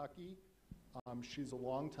of Kentucky. She's a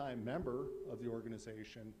longtime member of the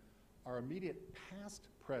organization. Our immediate past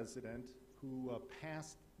president, who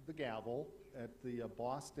passed the gavel at the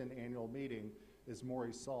Boston annual meeting, is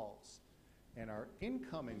Maury Sauls. And our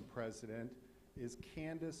incoming president is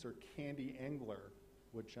Candace or Candy Engler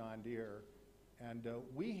with John Deere. And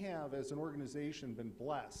we have, as an organization, been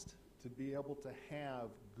blessed to be able to have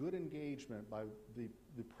good engagement by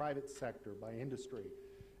the private sector, by industry.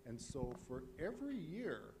 And so for every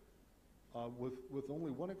year, with only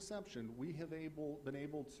one exception, we have been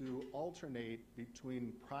able to alternate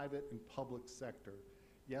between private and public sector.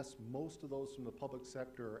 Yes, most of those from the public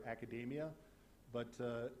sector are academia, but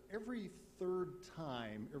every third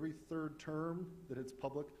term that it's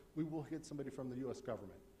public, we will get somebody from the U.S.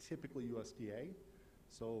 government, typically USDA.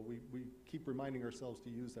 So we keep reminding ourselves to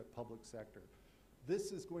use that public sector.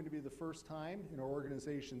 This is going to be the first time in our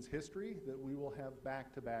organization's history that we will have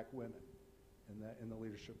back-to-back women in the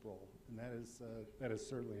leadership role, and that is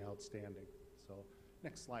certainly outstanding. So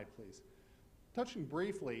next slide, please. Touching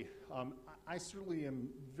briefly, I certainly am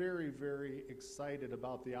very, very excited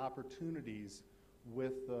about the opportunities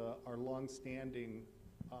with our long-standing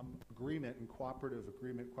agreement and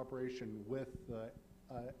cooperation with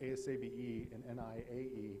ASABE and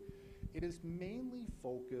NIAE. It is mainly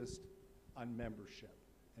focused on membership,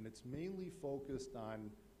 and it's mainly focused on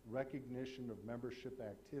recognition of membership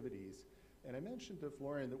activities. And I mentioned to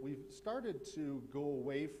Florian that we've started to go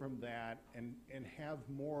away from that and have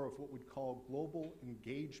more of what we'd call global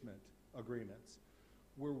engagement agreements,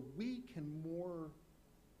 where we can more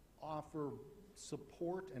offer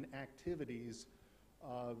support and activities,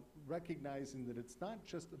 recognizing that it's not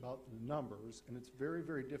just about the numbers, and it's very,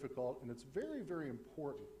 very difficult, and it's very, very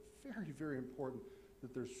important, very, very important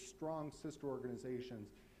that there's strong sister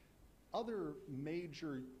organizations. Other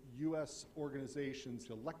major U.S. organizations,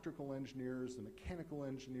 the electrical engineers, the mechanical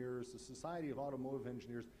engineers, the Society of Automotive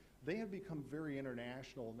Engineers, they have become very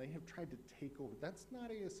international, and they have tried to take over. That's not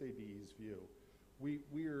ASABE's view.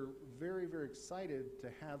 We are very, very excited to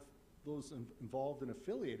have those involved and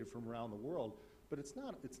affiliated from around the world, but it's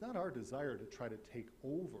not our desire to try to take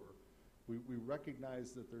over. We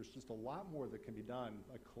recognize that there's just a lot more that can be done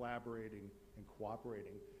by collaborating and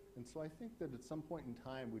cooperating. And so I think that at some point in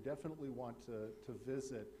time, we definitely want to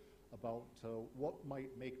visit about what might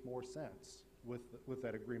make more sense with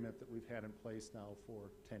that agreement that we've had in place now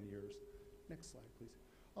for 10 years. Next slide, please.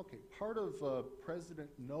 Okay, part of President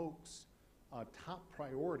Noak's top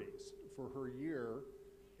priorities for her year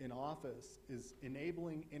in office is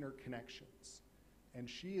enabling interconnections. And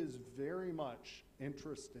she is very much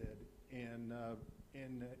interested in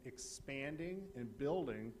expanding and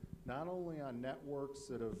building not only on networks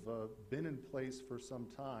that have been in place for some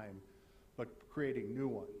time, but creating new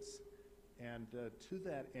ones. And to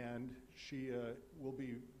that end, she will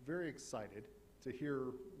be very excited to hear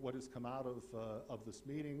what has come out of this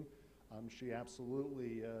meeting. She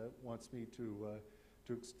absolutely wants me to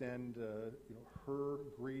extend her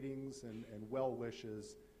greetings and well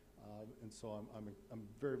wishes. And so I'm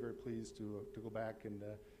very, very pleased to go back and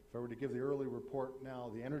if I were to give the early report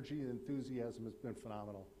now, the energy and enthusiasm has been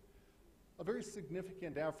phenomenal. A very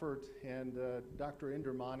significant effort, and Dr.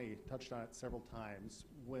 Indramani touched on it several times.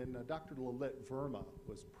 When Dr. Lalit Verma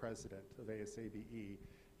was president of ASABE,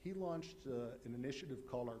 he launched an initiative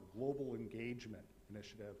called our Global Engagement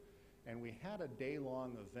Initiative, and we had a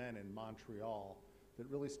day-long event in Montreal that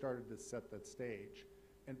really started to set that stage.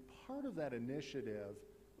 And part of that initiative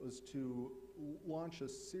was to launch a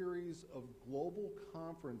series of global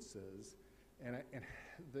conferences, and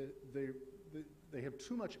they have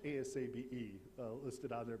too much ASABE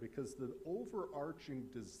listed out there because the overarching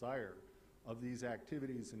desire of these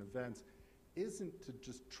activities and events isn't to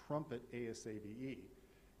just trumpet ASABE.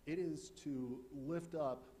 It is to lift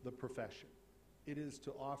up the profession. It is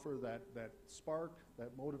to offer that spark,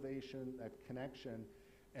 that motivation, that connection.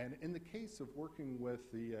 And in the case of working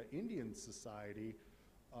with the Indian Society,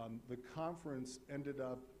 the conference ended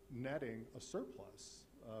up netting a surplus.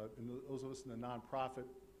 And those of us in the nonprofit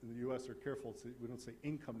in the U.S. are careful, we don't say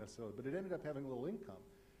income necessarily, but it ended up having a little income.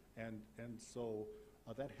 And so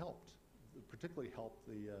that helped, particularly helped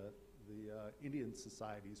the Indian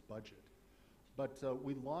Society's budget. But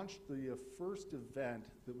we launched the first event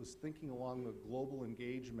that was thinking along the global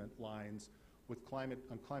engagement lines with on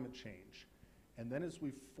climate change. And then as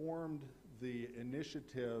we formed the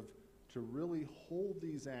initiative to really hold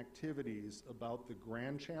these activities about the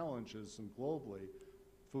grand challenges and globally,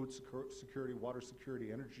 food security, water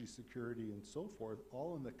security, energy security, and so forth,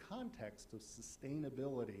 all in the context of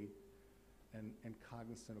sustainability and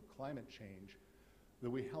cognizant of climate change, that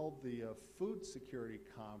we held the Food Security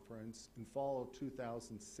Conference in fall of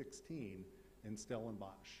 2016 in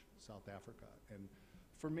Stellenbosch, South Africa. And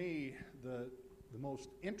for me, the most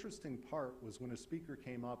interesting part was when a speaker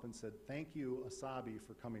came up and said, "Thank you, Asabi,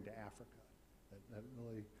 for coming to Africa." That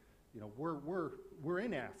really, we're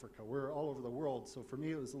in Africa, we're all over the world, so for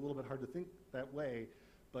me it was a little bit hard to think that way,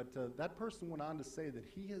 but that person went on to say that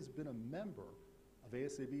he has been a member of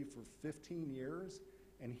ASAB for 15 years,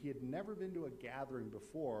 and he had never been to a gathering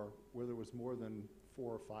before where there was more than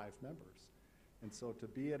 4 or 5 members. And so to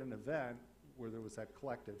be at an event where there was that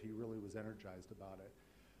collective, he really was energized about it.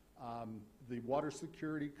 The Water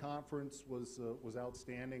Security Conference was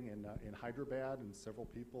outstanding in Hyderabad, and several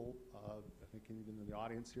people, I think even in the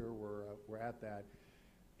audience here, were at that.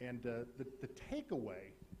 And the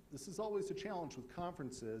takeaway, this is always a challenge with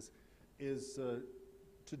conferences, is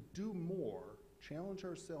to do more, challenge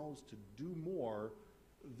ourselves to do more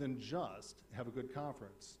than just have a good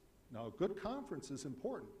conference. Now, a good conference is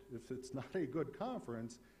important. If it's not a good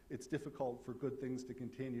conference, it's difficult for good things to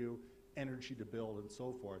continue, energy to build, and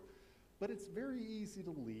so forth. But it's very easy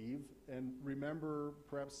to leave and remember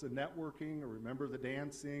perhaps the networking, or remember the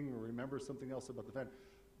dancing, or remember something else about the event.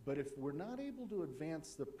 But if we're not able to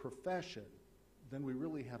advance the profession, then we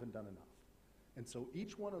really haven't done enough. And so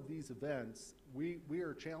each one of these events, we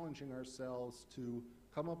are challenging ourselves to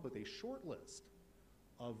come up with a short list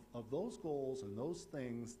of those goals and those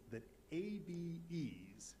things that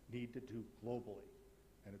ABEs need to do globally.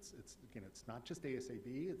 And again, it's not just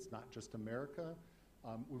ASAB, it's not just America.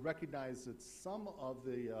 We recognize that some of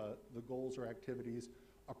the goals or activities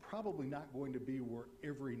are probably not going to be where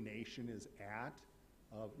every nation is at,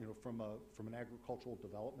 from an agricultural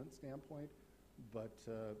development standpoint.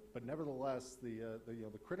 But nevertheless,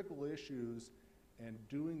 the critical issues and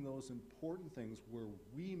doing those important things where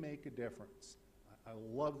we make a difference. I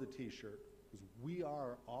love the T-shirt because we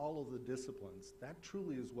are all of the disciplines. That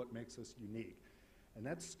truly is what makes us unique. And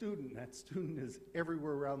that student is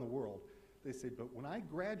everywhere around the world. They say, but when I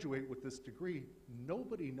graduate with this degree,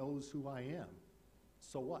 nobody knows who I am.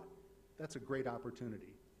 So what? That's a great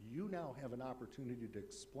opportunity. You now have an opportunity to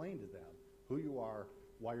explain to them who you are,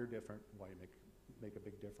 why you're different, why you make a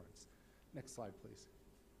big difference. Next slide, please.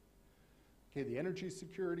 Okay, the Energy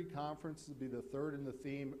Security Conference will be the third in the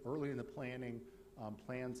theme, early in the planning.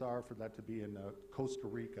 Plans are for that to be in Costa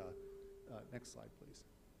Rica. Next slide, please.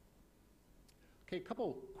 Okay, a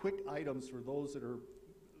couple quick items for those that are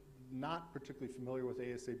not particularly familiar with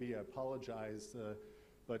ASAB, I apologize,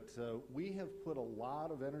 but we have put a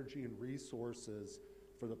lot of energy and resources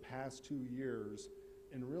for the past 2 years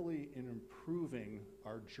in improving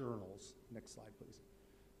our journals. Next slide, please.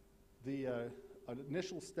 The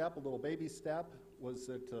initial step, a little baby step, was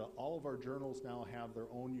that all of our journals now have their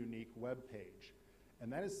own unique web page.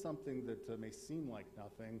 And that is something that may seem like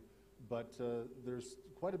nothing, but there's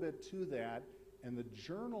quite a bit to that. And the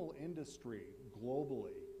journal industry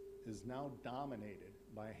globally is now dominated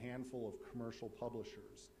by a handful of commercial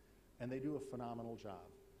publishers. And they do a phenomenal job.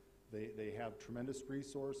 They have tremendous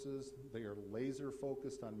resources. They are laser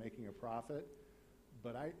focused on making a profit.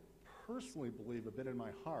 But I personally believe a bit in my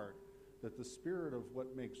heart that the spirit of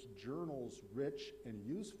what makes journals rich and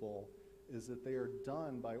useful is that they are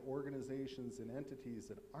done by organizations and entities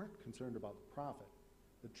that aren't concerned about the profit,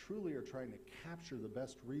 that truly are trying to capture the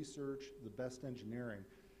best research, the best engineering.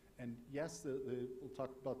 And yes, we'll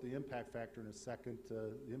talk about the impact factor in a second.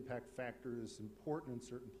 The impact factor is important in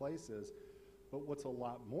certain places, but what's a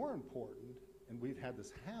lot more important, and we've had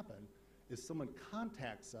this happen, is someone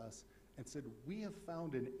contacts us and said, we have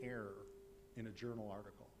found an error in a journal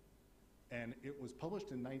article. And it was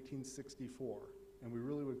published in 1964, and we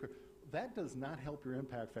really would, that does not help your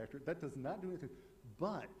impact factor, that does not do anything,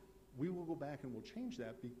 but we will go back and we'll change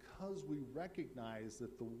that because we recognize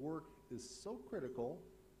that the work is so critical,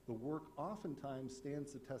 the work oftentimes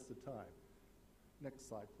stands the test of time. Next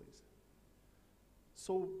slide, please.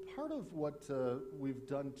 So part of what we've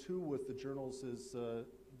done too with the journals is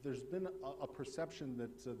there's been a perception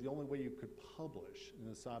that the only way you could publish in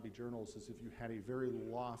the Asabi journals is if you had a very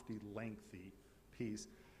lofty, lengthy piece,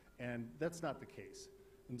 and that's not the case.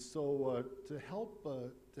 And so to help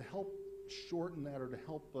shorten that, or to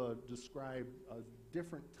help describe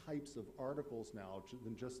different types of articles now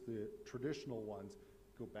than just the traditional ones,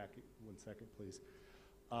 go back 1 second, please.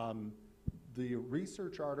 The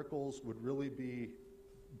research articles would really be,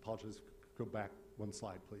 apologize, go back 1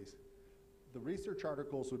 slide, please. The research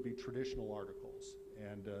articles would be traditional articles,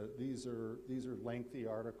 and these are lengthy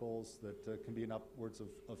articles that can be in upwards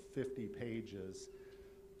of 50 pages.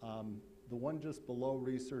 The one just below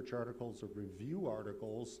research articles are review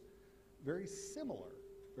articles, very similar,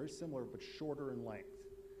 but shorter in length.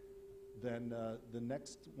 Then the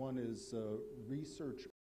next one is research,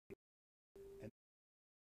 and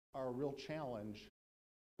our real challenge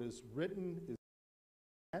is written is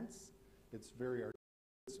dense, it's very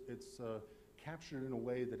it's captured in a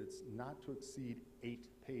way that it's not to exceed 8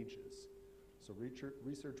 pages. So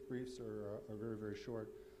research briefs are very, very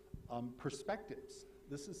short. Perspectives.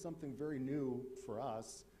 This is something very new for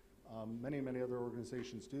us. Many other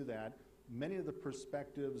organizations do that. Many of the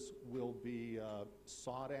perspectives will be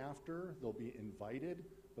sought after, they'll be invited,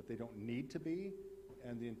 but they don't need to be.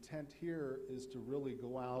 And the intent here is to really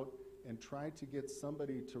go out and try to get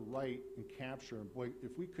somebody to write and capture. And boy,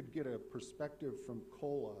 if we could get a perspective from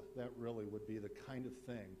COLA, that really would be the kind of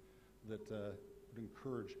thing that would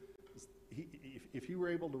encourage. If he were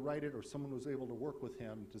able to write it, or someone was able to work with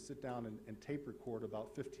him to sit down and tape record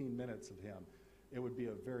about 15 minutes of him, it would be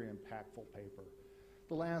a very impactful paper.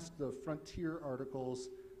 The last, the frontier articles,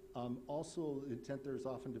 also the intent there is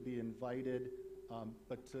often to be invited,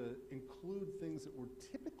 but to include things that were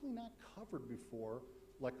typically not covered before,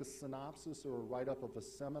 like a synopsis or a write-up of a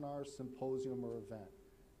seminar, symposium, or event.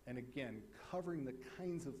 And again, covering the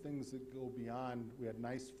kinds of things that go beyond, we had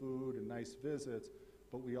nice food and nice visits,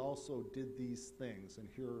 but we also did these things, and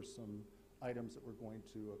here are some items that we're going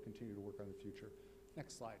to continue to work on in the future.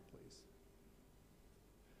 Next slide, please.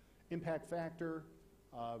 Impact factor,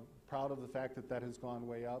 proud of the fact that that has gone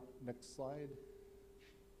way up. Next slide.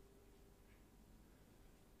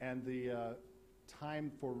 And the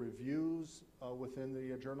time for reviews within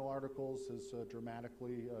the journal articles has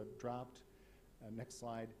dramatically dropped. Next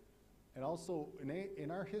slide. And also,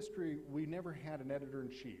 in our history, we never had an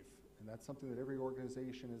editor-in-chief, and that's something that every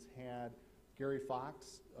organization has had. Gary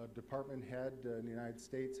Fox, department head in the United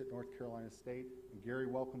States at North Carolina State, and Gary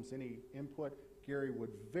welcomes any input. Gary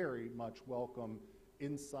would very much welcome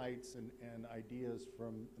insights and ideas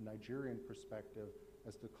from a Nigerian perspective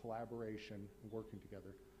as to collaboration and working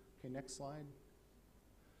together. Okay, next slide.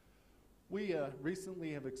 We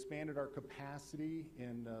recently have expanded our capacity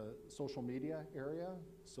in social media area,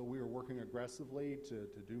 so we are working aggressively to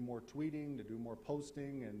do more tweeting, to do more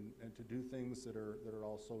posting, and to do things that are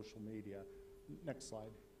all social media. Next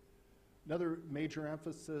slide. Another major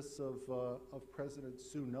emphasis of President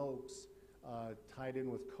Sue Noakes tied in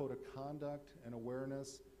with code of conduct and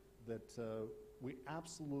awareness that we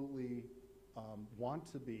absolutely want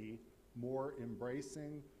to be more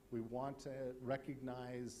embracing. We want to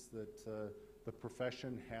recognize that The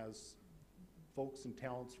profession has folks and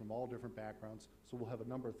talents from all different backgrounds, so we'll have a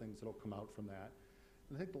number of things that'll come out from that.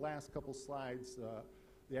 And I think the last couple slides,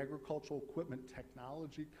 the Agricultural Equipment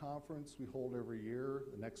Technology Conference we hold every year.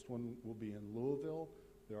 The next one will be in Louisville.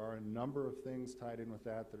 There are a number of things tied in with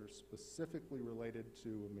that that are specifically related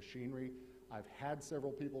to machinery. I've had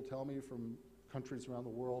several people tell me from countries around the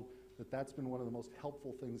world that that's been one of the most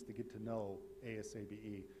helpful things to get to know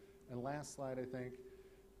ASABE. And last slide, I think,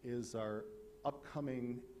 is our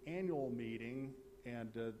upcoming annual meeting, and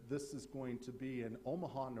this is going to be in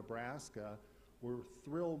Omaha, Nebraska. We're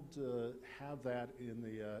thrilled to have that in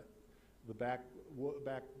the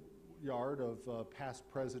backyard of past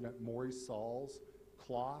President Maurice Saul's.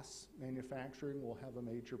 Kloss Manufacturing will have a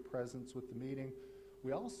major presence with the meeting.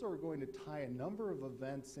 We also are going to tie a number of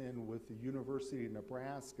events in with the University of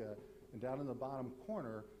Nebraska, and down in the bottom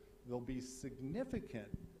corner, there'll be significant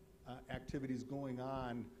activities going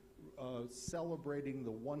on celebrating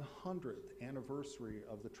the 100th anniversary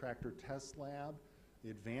of the Tractor Test Lab, the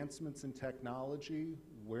advancements in technology,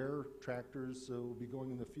 where tractors will be going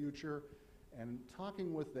in the future, and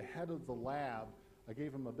talking with the head of the lab, I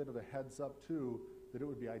gave him a bit of a heads up too, that it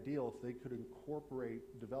would be ideal if they could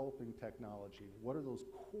incorporate developing technology. What are those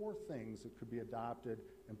core things that could be adopted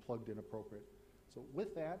and plugged in appropriate? So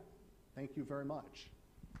with that, thank you very much.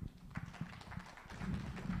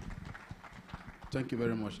 Thank you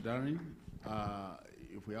very much, Darren.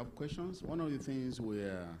 If we have questions, one of the things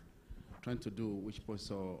we're trying to do, which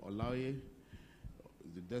Professor Olaoye,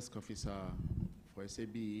 the desk officer for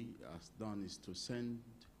SABE, has done, is to send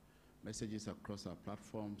messages across our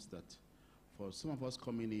platforms that for some of us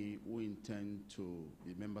coming in who intend to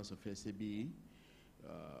be members of SABE,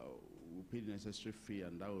 we'll pay the necessary fee,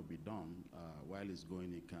 and that will be done. While it's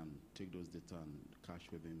going, he can take those data and cash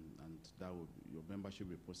with him, and that will, your membership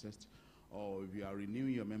will be processed. Or if you are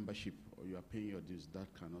renewing your membership or you are paying your dues,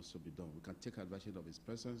 that can also be done. We can take advantage of his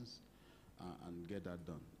presence and get that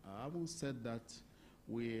done. Having said that,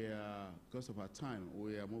 we because of our time,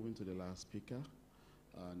 we are moving to the last speaker,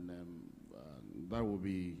 and that will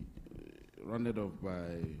be rounded off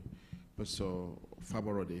by Professor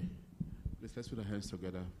Faborode. Please, let's put our hands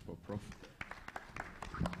together for Prof.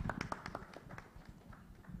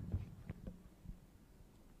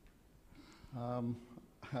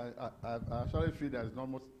 I actually feel there's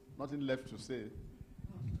nothing left to say.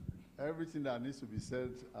 Everything that needs to be said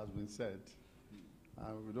has been said,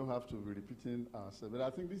 and we don't have to be repeating ourselves. But I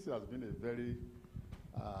think this has been a very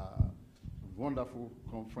wonderful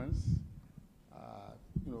conference,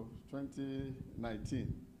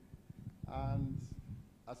 2019. And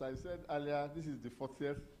as I said earlier, this is the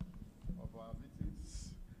 40th of our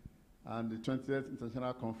meetings and the 20th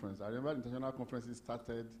International Conference. I remember the International Conferences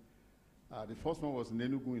started. The first one was in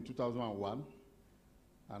Enugu in 2001,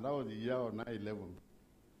 and that was the year of 9/11.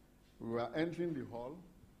 We were entering the hall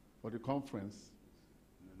for the conference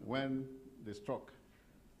when they struck.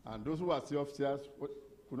 And those who were still upstairs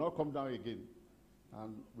could not come down again.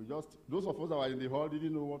 And those of us that were in the hall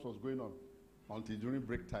didn't know what was going on until during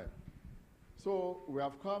break time. So we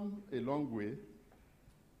have come a long way,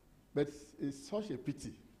 but it's such a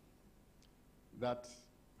pity that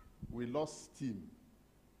we lost steam,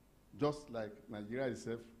 just like Nigeria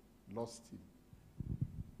itself lost steam.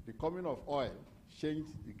 The coming of oil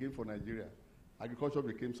changed the game for Nigeria. Agriculture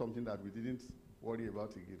became something that we didn't worry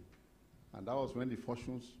about again. And that was when the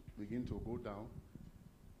fortunes began to go down.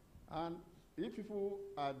 And if people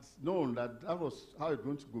had known that that was how it was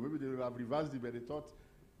going to go, maybe they would have reversed it, but they thought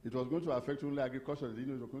it was going to affect only agriculture, they didn't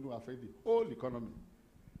know it was going to affect the whole economy.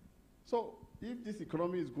 So if this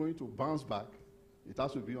economy is going to bounce back, it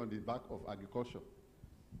has to be on the back of agriculture.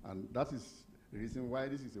 And that is the reason why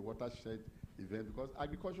this is a watershed event, because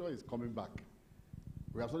agriculture is coming back.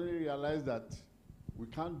 We have suddenly realized that we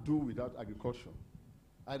can't do without agriculture,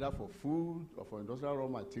 either for food or for industrial raw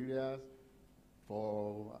materials,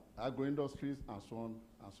 for agro-industries, and so on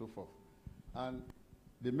and so forth. And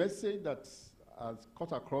the message that has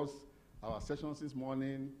cut across our sessions this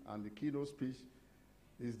morning and the keynote speech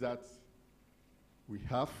is that we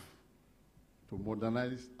have to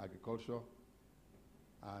modernize agriculture,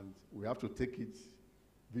 and we have to take it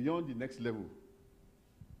beyond the next level,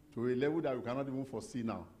 to a level that we cannot even foresee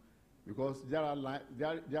now, because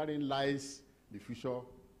therein lies the future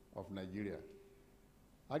of Nigeria.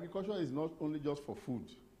 Agriculture is not only just for food,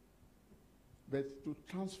 but to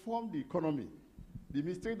transform the economy. The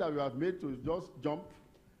mistake that we have made to just jump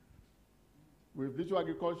with digital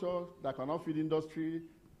agriculture that cannot feed industry,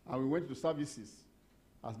 and we went to services,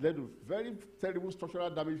 has led to very terrible structural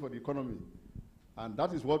damage for the economy. And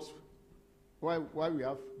that is why we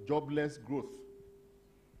have jobless growth.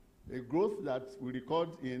 A growth that we record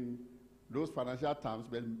in those financial terms,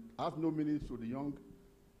 but has no meaning to the young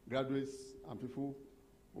graduates and people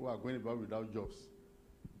who are going about without jobs.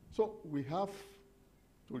 So we have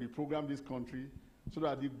to reprogram this country so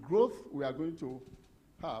that the growth we are going to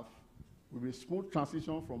have will be a smooth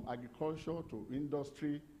transition from agriculture to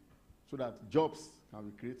industry so that jobs can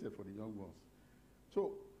be created for the young ones.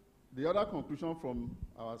 So the other conclusion from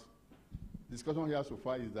our discussion here so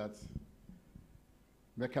far is that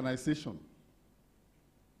mechanization,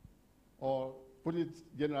 or put it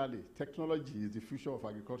generally, technology is the future of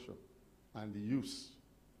agriculture and the use.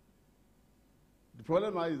 The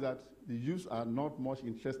problem now is that the youth are not much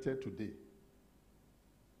interested today.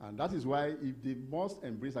 And that is why if they must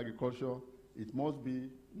embrace agriculture, it must be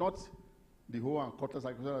not the whole and cutlass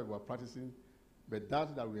agriculture that we are practicing, but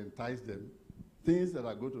that will entice them, things that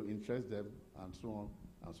are going to interest them, and so on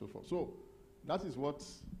and so forth. So that is what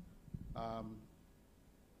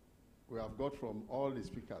we have got from all the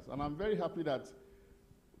speakers. And I'm very happy that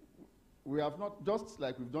we have not, just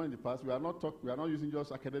like we've done in the past, we are not using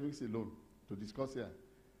just academics alone to discuss here.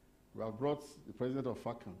 We have brought the president of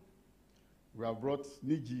FACAN. We have brought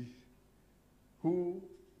Niji, who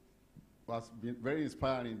has been very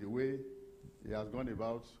inspiring in the way he has gone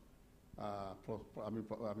about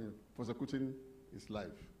prosecuting his life.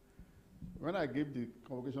 When I gave the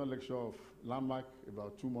convocation lecture of Landmark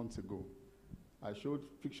about 2 months ago, I showed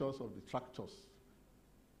pictures of the tractors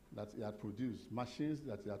that he had produced, machines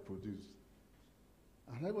that he had produced.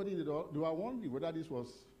 And everybody, they were wondering whether these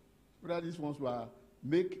ones were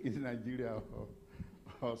made in Nigeria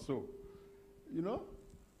or so. You know?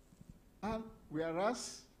 And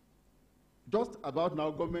whereas just about now,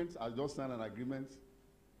 government has just signed an agreement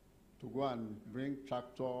to go and bring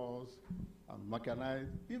tractors and mechanize,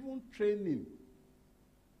 even training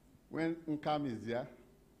when income is there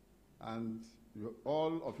and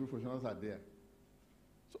all of you professionals are there.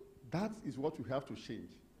 So that is what we have to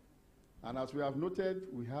change. And as we have noted,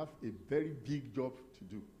 we have a very big job to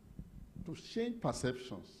do, to change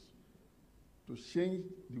perceptions, to change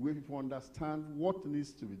the way people understand what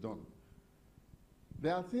needs to be done.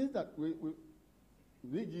 There are things that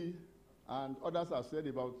Niji and others have said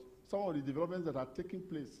about some of the developments that are taking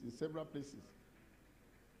place in several places,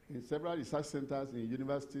 in several research centers, in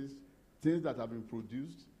universities, things that have been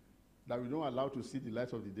produced that we don't allow to see the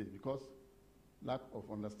light of the day because lack of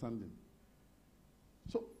understanding.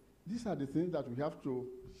 So these are the things that we have to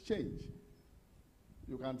change.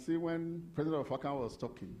 You can see when President of FACAN was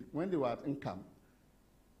talking, when they were at income,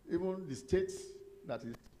 even the states that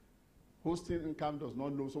is hosting income does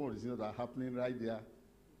not know some of the things that are happening right there.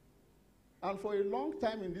 And for a long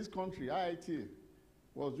time in this country, IIT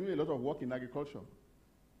was doing a lot of work in agriculture.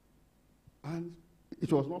 And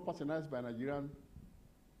it was not patronized by Nigerian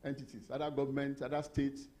entities, other governments, other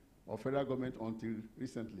states, or federal government until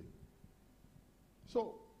recently.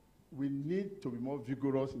 So we need to be more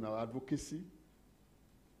vigorous in our advocacy,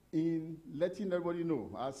 in letting everybody know,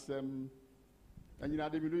 as Engineer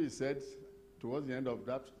Ademilu said towards the end of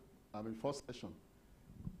that first session,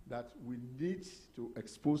 that we need to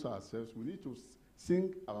expose ourselves, we need to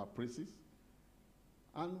sing our praises,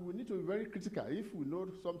 and we need to be very critical. If we know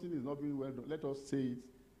something is not being well done, let us say it.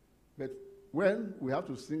 But when we have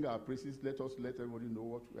to sing our praises, let us let everybody know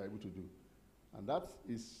what we are able to do. And that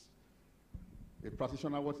is a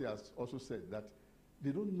practitioner, what he has also said, that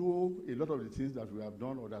they don't know a lot of the things that we have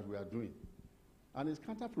done or that we are doing. And it's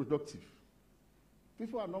counterproductive.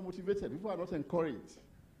 People are not motivated, people are not encouraged.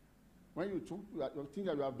 When you think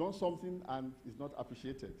that you have done something and it's not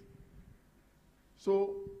appreciated.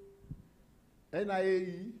 So,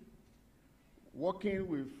 NIAE, working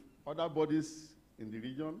with other bodies in the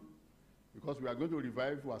region, because we are going to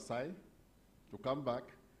revive WASAI to come back,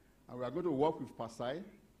 and we are going to work with PASAI,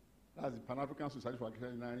 that's the Pan-African Society for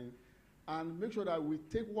Agricultural Engineering, and make sure that we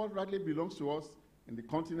take what rightly belongs to us in the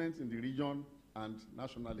continent, in the region, and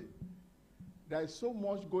nationally. There is so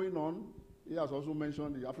much going on. He has also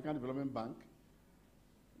mentioned the African Development Bank.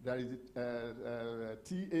 There is a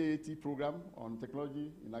TAAT program on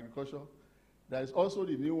technology in agriculture. There is also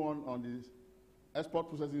the new one on the export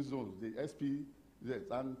processing zones, the SPZ.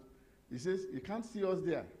 And he says, you can't see us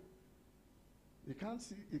there.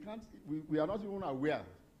 We are not even aware,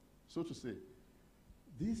 so to say.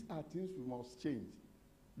 These are things we must change.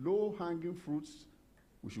 Low-hanging fruits,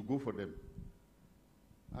 we should go for them.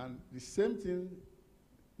 And the same thing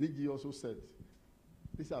Niji also said,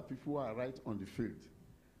 these are people who are right on the field.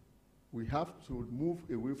 We have to move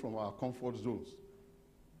away from our comfort zones,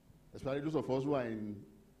 especially those of us who are in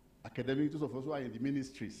academics, those of us who are in the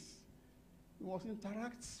ministries. We must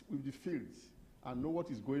interact with the field and know what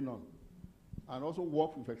is going on. and also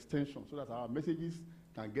work with extension so that our messages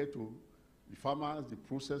can get to the farmers, the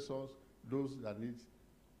processors, those that need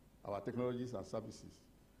our technologies and services.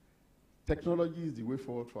 Technology is the way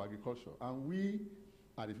forward for agriculture, and we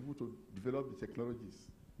are the people to develop the technologies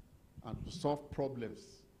and to solve problems.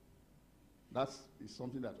 That is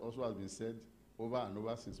something that also has been said over and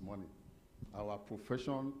over since morning. Our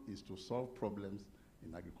profession is to solve problems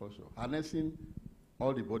in agriculture, harnessing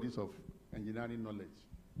all the bodies of engineering knowledge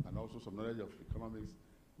and also some knowledge of economics,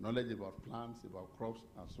 knowledge about plants, about crops,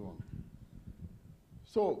 and so on.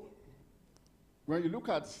 So, when you look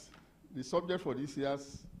at the subject for this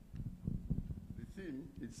year's the theme,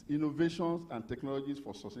 it's innovations and technologies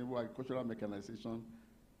for sustainable agricultural mechanization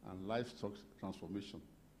and livestock transformation.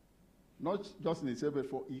 Not just in itself, but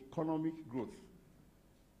for economic growth.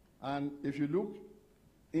 And if you look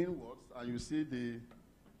inwards and you see the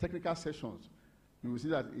technical sessions, you will see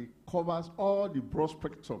that it covers all the broad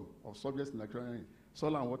spectrum of subjects in agriculture.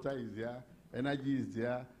 Soil and water is there, energy is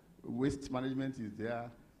there, waste management is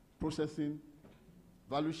there, processing,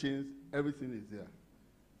 value chains, everything is there.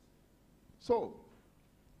 So,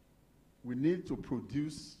 we need to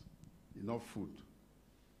produce enough food.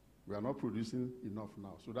 We are not producing enough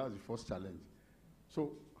now, so that's the first challenge.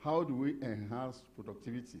 So, how do we enhance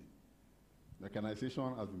productivity?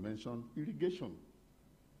 Mechanization, as we mentioned, irrigation,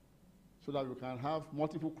 so that we can have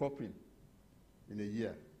multiple cropping in a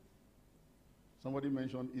year. Somebody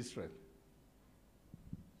mentioned Israel,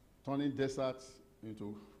 turning deserts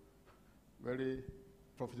into very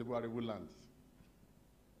profitable arable land.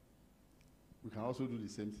 We can also do the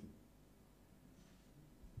same thing.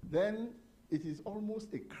 Then it is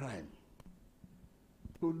almost a crime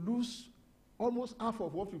to lose almost half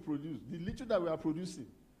of what we produce, the little that we are producing,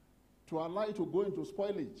 to allow it to go into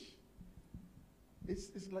spoilage.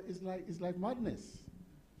 It's like madness.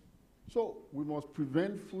 So we must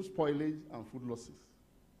prevent food spoilage and food losses.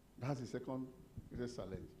 That's the second greatest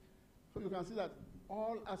challenge. So you can see that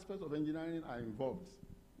all aspects of engineering are involved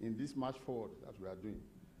in this march forward that we are doing.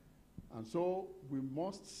 And so we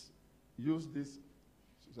must use this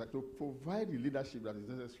to provide the leadership that is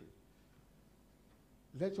necessary.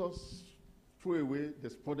 Let us throw away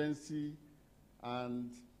despondency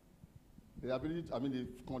and the ability,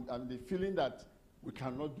 the feeling that we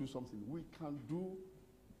cannot do something. We can do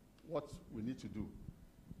what we need to do.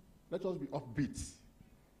 Let us be upbeat.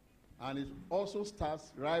 And it also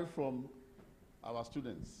starts right from our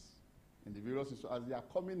students in the various institutions. As they are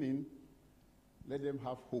coming in, let them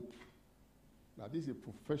have hope that this is a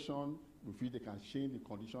profession with which they can change the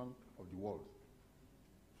condition of the world.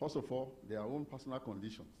 First of all, their own personal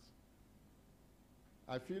conditions.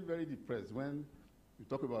 I feel very depressed when we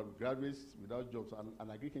talk about graduates without jobs, and an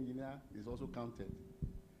agric engineer is also counted.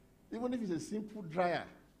 Even if it's a simple dryer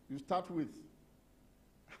you start with,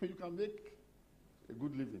 you can make a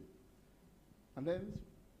good living. And then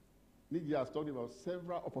Nigeria has talked about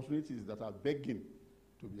several opportunities that are begging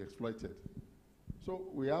to be exploited. So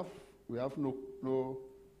we have no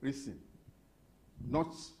reason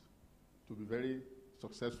not to be very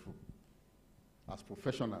successful as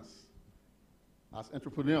professionals, as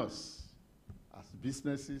entrepreneurs, as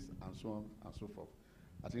businesses, and so on and so forth.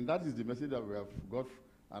 I think that is the message that we have got,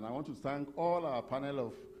 and I want to thank all our panel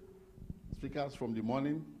of speakers from the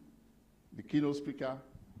morning, the keynote speaker,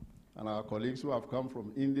 and our colleagues who have come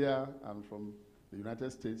from India and from the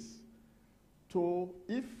United States to,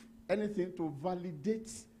 if anything, to validate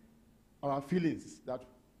our feelings that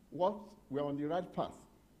what we are on the right path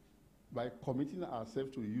by committing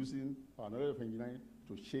ourselves to using our knowledge of engineering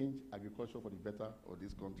to change agriculture for the better of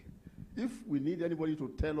this country. If we need anybody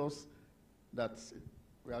to tell us that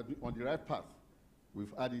we are on the right path,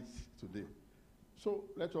 we've had it today. So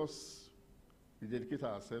let us rededicate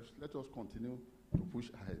ourselves. Let us continue to push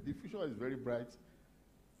ahead. The future is very bright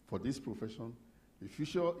for this profession. The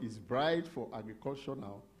future is bright for agriculture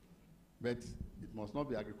now, but it must not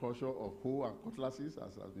be agriculture of hoe and cutlasses,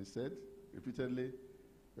 as has been said repeatedly,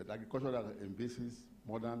 but agriculture that embraces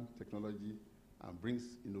modern technology and brings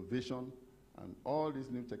innovation and all these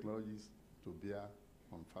new technologies to bear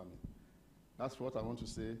on farming. That's what I want to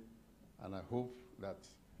say, and I hope that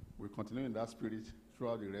we continue in that spirit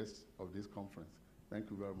throughout the rest of this conference. Thank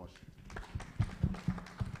you very much.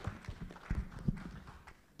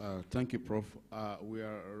 Thank you, Prof. We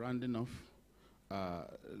are rounding off.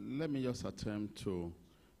 Let me just attempt to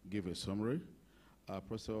give a summary.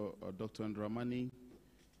 Professor Dr. Ndramani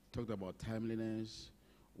talked about timeliness,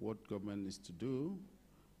 what government needs to do,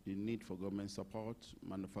 the need for government support,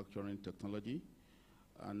 manufacturing technology.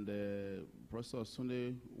 And Professor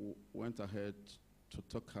Sunday went ahead to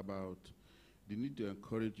talk about the need to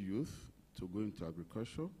encourage youth to go into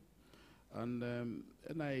agriculture. And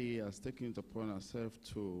NIA has taken it upon ourselves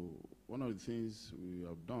to, one of the things we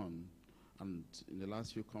have done, and in the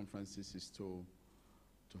last few conferences, is to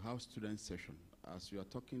have student session. As we are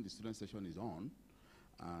talking, the student session is on,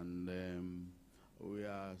 and we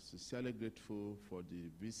are sincerely grateful for the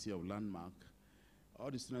VC of Landmark. All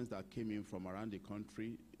the students that came in from around the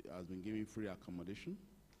country has been given free accommodation,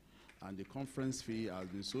 and the conference fee has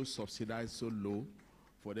been so subsidized, so low,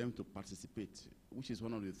 for them to participate, which is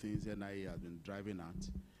one of the things NIA has been driving at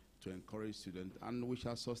to encourage students, and we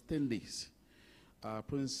shall sustain this.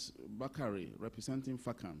 Prince Bakari, representing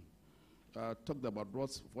FACAN, talked about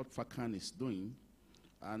what FACAN is doing,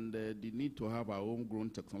 and the need to have our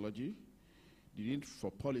homegrown technology, the need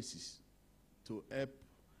for policies to help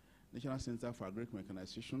National Center for Agric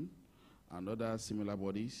Mechanization and other similar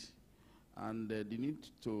bodies, and the need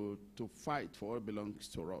to fight for what belongs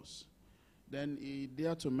to us. Then he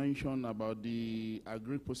dared to mention about the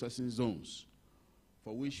agri-processing zones,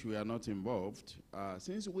 for which we are not involved.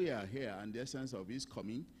 Since we are here, and the essence of his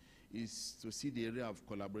coming is to see the area of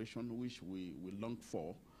collaboration which we long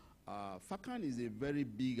for. FACAN is a very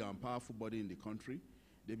big and powerful body in the country.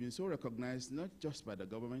 They've been so recognized not just by the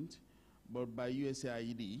government, but by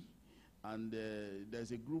USAID. And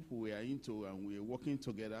there's a group we are into, and we're working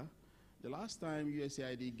together. The last time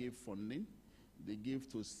USAID gave funding, they gave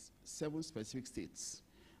to 7 specific states.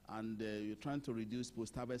 And you're trying to reduce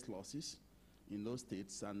post-harvest losses in those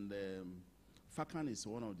states. And FACAN is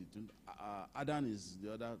one of the two. ADAN is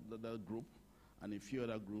the other group, and a few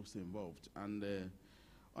other groups involved. And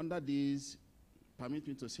under these, permit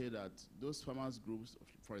me to say that those farmers groups,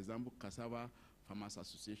 for example, Cassava Farmers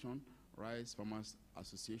Association, Rice Farmers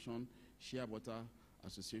Association, Shea Butter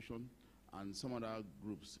Association, and some other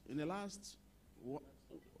groups. In the last,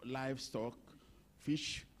 livestock,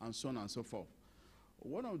 fish, and so on and so forth.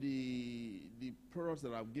 One of the products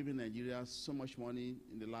that have given Nigeria so much money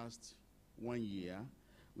in the last 1 year,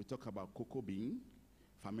 we talk about cocoa bean,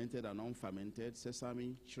 fermented and unfermented,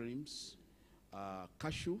 sesame, shrimps,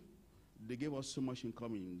 cashew. They gave us so much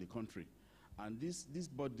income in the country. And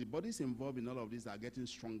the bodies involved in all of this are getting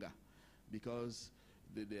stronger, because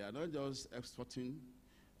they are not just exporting.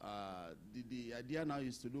 The idea now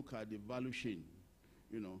is to look at the value chain,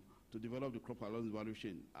 to develop the crop along the value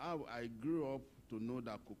chain. I grew up to know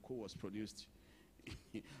that cocoa was produced.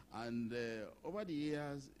 And over the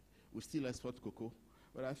years, we still export cocoa.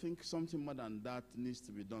 But I think something more than that needs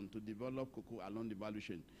to be done to develop cocoa along the value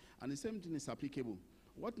chain. And the same thing is applicable.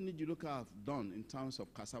 What Nigeria have done in terms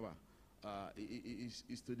of cassava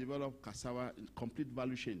is to develop cassava in complete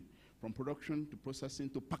value chain, from production to processing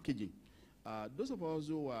to packaging. Those of us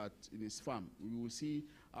who are in his farm, we will see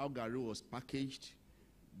how Gary was packaged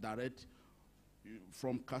direct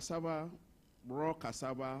from cassava, raw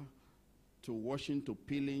cassava, to washing, to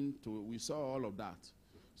peeling, we saw all of that.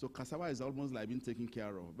 So cassava is almost like being taken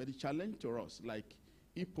care of. But the challenge to us, like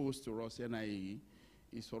he posed to us, NIA,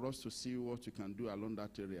 is for us to see what we can do along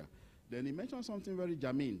that area. Then he mentioned something very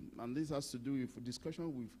germane, and this has to do with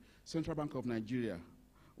discussion with Central Bank of Nigeria,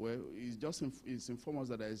 where he's informed us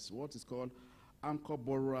that there is what is called Anchor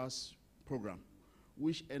Borrowers Program,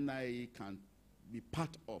 which NIA can be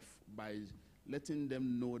part of by letting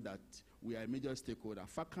them know that we are a major stakeholder.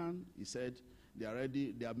 FACAN, he said, they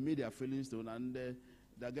have made their feelings known, and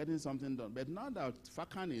they're getting something done. But now that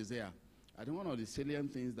FACAN is here, I think one of the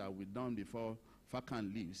salient things that we've done before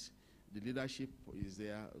FACAN leaves, the leadership is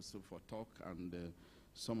there also for talk and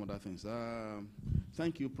some other things.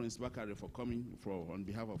 Thank you, Prince Bakari, for coming on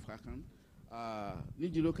behalf of FACAN.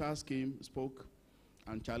 Niji Lucas spoke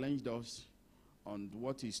and challenged us on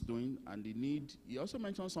what he's doing and the need. He also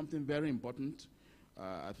mentioned something very important,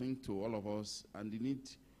 I think, to all of us, and the need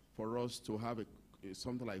for us to have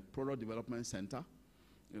something like product development center,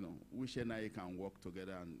 which NIA can work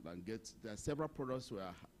together and get. There are several products we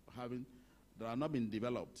are having that are not being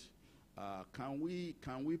developed. Can we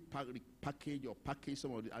package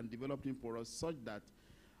some of the and develop new products such that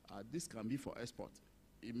this can be for export?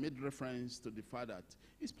 He made reference to the fact that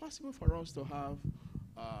it's possible for us to have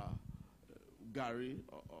Gary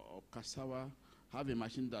or cassava, have a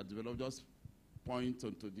machine that develops, just point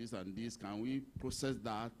onto this and this. Can we process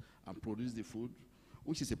that and produce the food,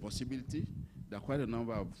 which is a possibility? There are quite a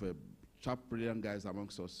number of sharp, brilliant guys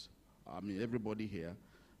amongst us. I mean, everybody here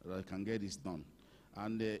that can get this done.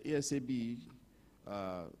 And the ASAB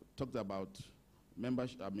talked about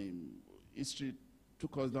membership. I mean, history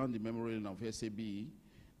took us down the memory lane of ASAB,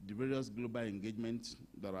 the various global engagements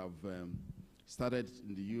that have started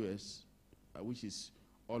in the US, which is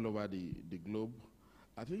all over the globe.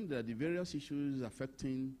 I think that the various issues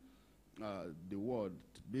affecting the world,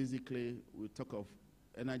 basically, we talk of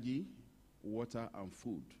energy, water and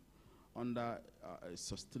food under a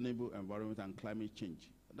sustainable environment and climate change.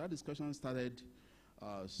 That discussion started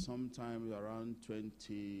sometime around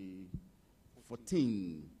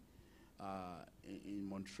 2014 in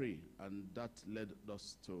Montreal, and that led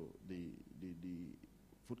us to the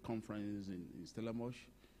food conference in Stellenbosch,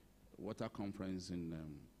 water conference in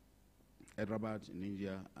Hyderabad in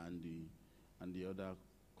India, and the other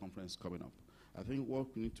conference coming up. I think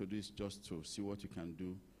what we need to do is just to see what you can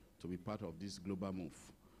do to be part of this global move,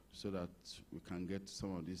 so that we can get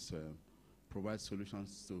some of these, provide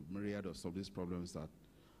solutions to myriads of these problems that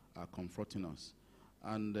are confronting us.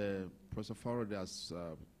 And Professor Faraday has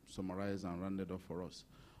summarized and rounded up for us.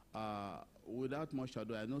 Without much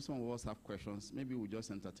ado, I know some of us have questions. Maybe we'll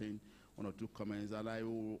just entertain one or two comments. And I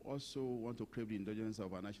will also want to crave the indulgence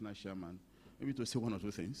of our national chairman, maybe to say one or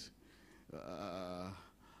two things.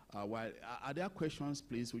 Are there questions,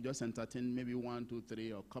 please? We just entertain maybe 1, 2,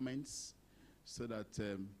 3 or comments, so that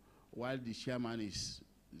while the chairman is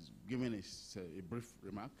giving us a brief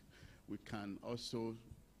remark, we can also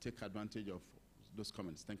take advantage of those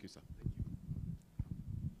comments. Thank you, sir.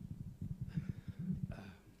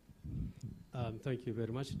 Thank you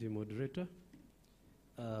very much, the moderator.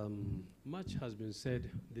 Much has been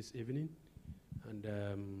said this evening, and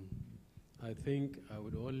I think I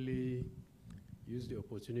would only use the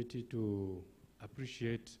opportunity to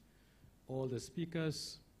appreciate all the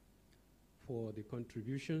speakers for the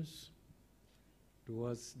contributions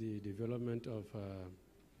towards the development of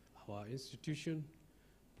our institution,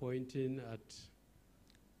 pointing at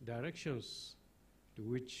directions to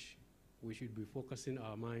which we should be focusing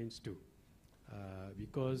our minds to,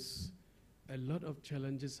 because a lot of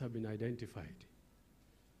challenges have been identified,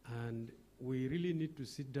 and we really need to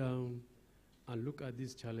sit down and look at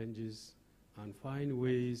these challenges and find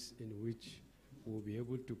ways in which we'll be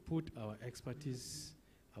able to put our expertise,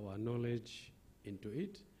 our knowledge into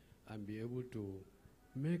it, and be able to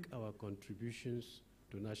make our contributions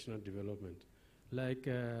to national development. Like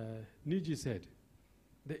Niji said,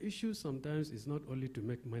 the issue sometimes is not only to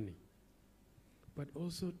make money, but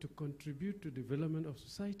also to contribute to development of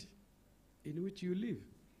society in which you live.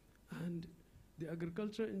 And the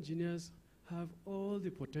agricultural engineers have all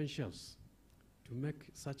the potentials to make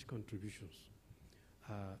such contributions.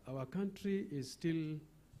 Our country is still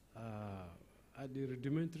at the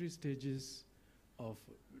rudimentary stages of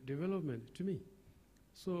development, to me.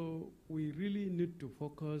 So we really need to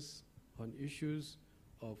focus on issues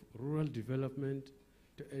of rural development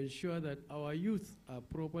to ensure that our youth are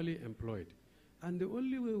properly employed. And the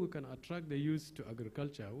only way we can attract the youth to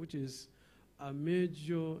agriculture, which is a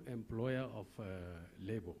major employer of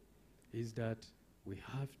labor, is that we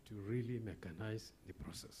have to really mechanize the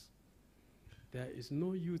process. There is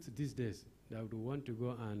no youth these days that would want to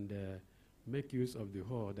go and make use of the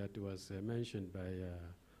hoe that was mentioned by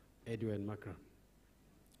Edwin Macron.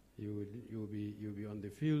 You'll be on the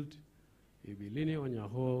field, you'll be leaning on your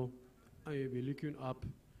hoe, and you'll be looking up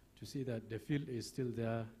to see that the field is still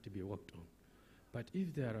there to be worked on. But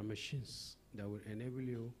if there are machines that will enable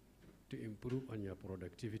you to improve on your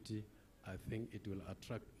productivity, I think it will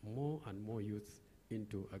attract more and more youth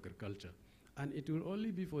into agriculture. And it will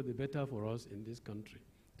only be for the better for us in this country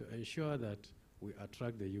to ensure that we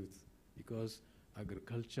attract the youth, because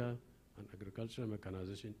agriculture and agricultural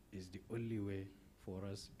mechanization is the only way for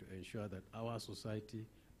us to ensure that our society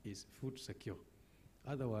is food secure.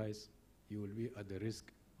 Otherwise, you will be at the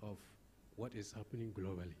risk of what is happening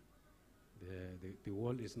globally. The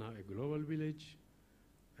world is now a global village.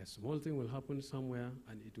 A small thing will happen somewhere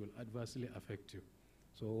and it will adversely affect you.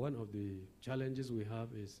 So one of the challenges we have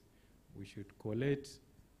is we should collate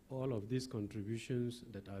all of these contributions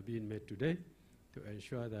that are being made today to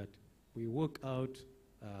ensure that we work out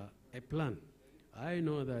a plan. I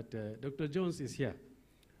know that Dr. Jones is here.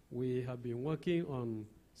 We have been working on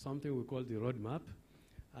something we call the roadmap,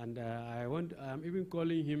 and I'm even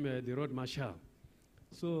calling him the road marshal.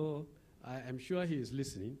 So I am sure he is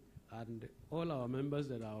listening, and all our members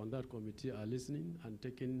that are on that committee are listening and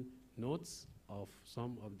taking notes of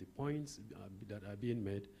some of the points that are being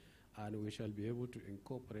made, and we shall be able to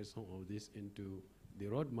incorporate some of this into the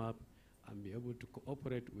roadmap and be able to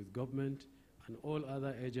cooperate with government and all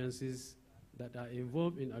other agencies that are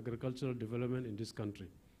involved in agricultural development in this country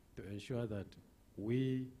to ensure that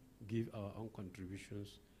we give our own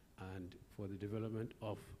contributions and for the development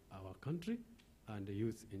of our country and the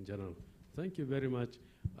youth in general. Thank you very much.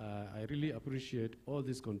 I really appreciate all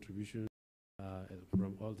these contributions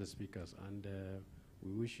from all the speakers, and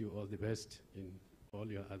we wish you all the best in all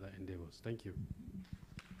your other endeavors. Thank you.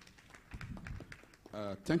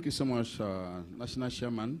 Thank you so much, National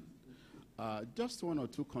Chairman. Just one or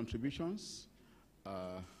two contributions.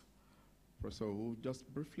 Professor Wu,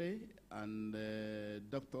 just briefly, and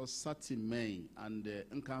Dr. Sati May and the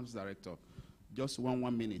Incomes Director. Just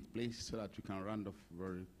one minute, please, so that we can round off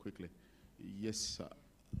very quickly. Yes, sir.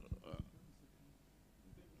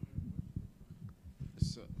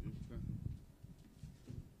 Sir,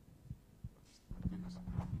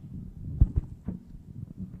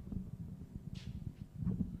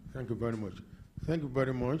 Thank you very much. Thank you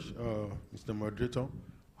very much, Mr. Moderator.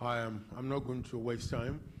 I'm not going to waste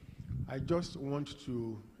time. I just want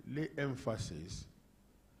to lay emphasis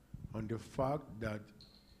on the fact that,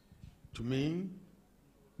 to me,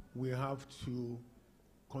 we have to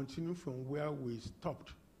continue from where we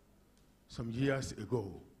stopped some years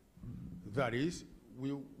ago. That is,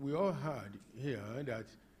 we all heard here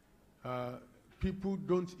that people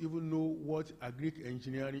don't even know what agric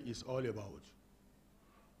engineering is all about.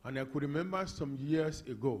 And I could remember some years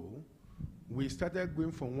ago, we started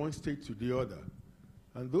going from one state to the other.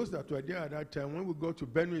 And those that were there at that time, when we got to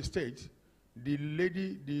Benue State, the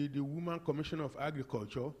lady, the woman commissioner of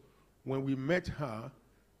agriculture, when we met her,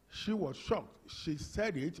 she was shocked. She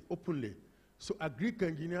said it openly. So agric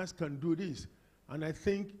engineers can do this. And I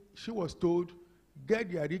think she was told,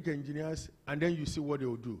 get the agric engineers and then you see what they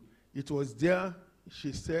will do. It was there,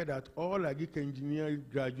 she said that all agric engineering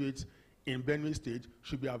graduates in Benue State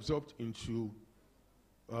should be absorbed into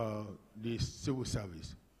the civil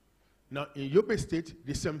service. Now, in Yobe State,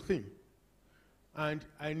 the same thing. And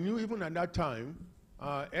I knew even at that time,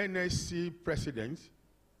 NSC president,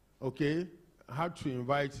 okay, had to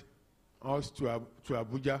invite us to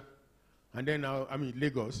Abuja, and then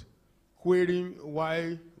Lagos, querying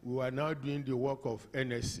why we were now doing the work of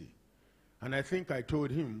NSC. And I think I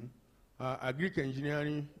told him, agric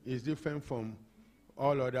engineering is different from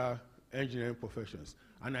all other engineering professions.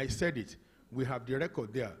 And I said it, we have the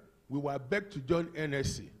record there. We were begged to join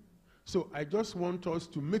NSC. So I just want us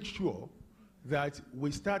to make sure that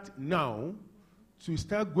we start now to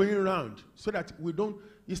start going around so that we don't,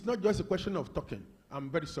 it's not just a question of talking. I'm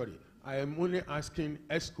very sorry. I am only asking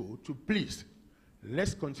ESCO to please,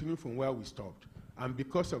 let's continue from where we stopped. And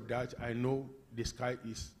because of that, I know the sky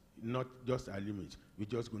is not just our limit. We're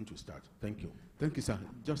just going to start. Thank you. Thank you, sir.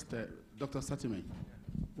 Just Dr. Satime,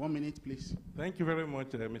 1 minute, please. Thank you very much,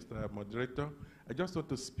 Mr. Moderator. I just want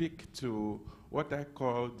to speak to what I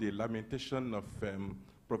call the lamentation of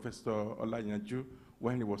Professor Olayanju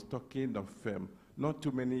when he was talking of not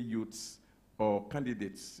too many youths or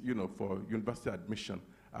candidates, for university admission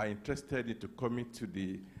are interested into coming to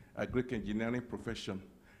the agric engineering profession.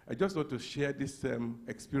 I just want to share this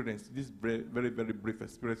experience, this very, very brief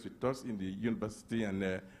experience with us in the university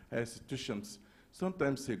and institutions. Some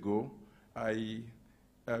time ago, I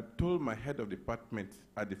told my head of department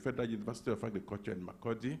at the Federal University of Agriculture in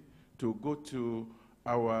Makurdi to go to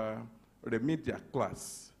our remedial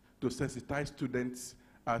class to sensitize students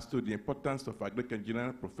as to the importance of agric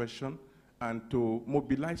engineering profession and to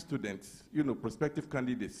mobilize students, prospective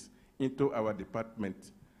candidates into our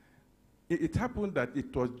department. It happened that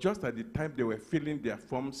it was just at the time they were filling their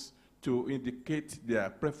forms to indicate their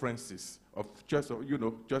preferences of choice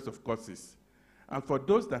of courses. And for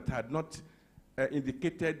those that had not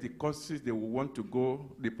indicated the courses they would want to go,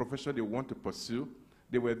 the profession they want to pursue,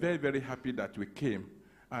 they were very, very happy that we came.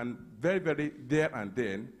 And very, very there and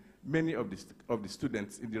then, many of the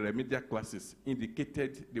students in the remedial classes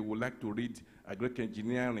indicated they would like to read agric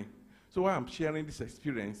engineering. So why I'm sharing this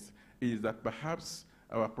experience is that perhaps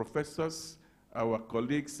our professors, our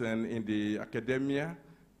colleagues and in the academia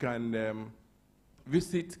can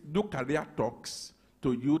do career talks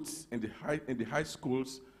to youths in the high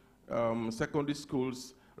schools, secondary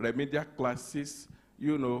schools, remedial classes,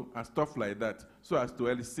 and stuff like that, so as to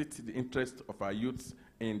elicit the interest of our youths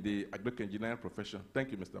in the agric engineering profession.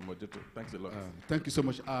 Thank you, Mr. Moderator. Thanks a lot. Thank you so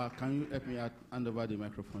much. Can you help me hand over the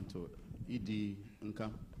microphone to ED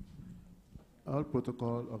Nkam? All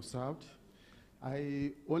protocol observed.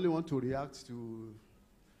 I only want to react to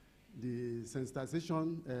the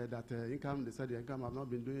sensitization that Nkam, they said the Nkam have not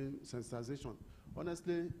been doing sensitization.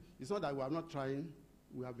 Honestly, it's not that we are not trying,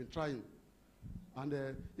 we have been trying. And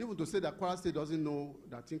even to say that Kwara State doesn't know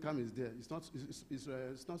that Nkam is there, it's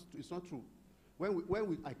not true.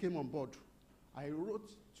 When I came on board, I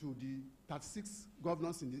wrote to the 36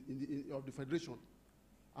 governors of the Federation,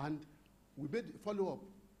 and we made follow-up.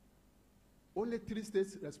 Only 3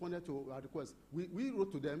 states responded to our request. We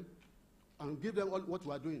wrote to them and gave them all what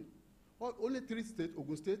we are doing. Only 3 states,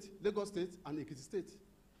 Ogun State, Lagos State, and Ekiti State.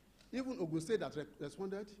 Even Ogun State that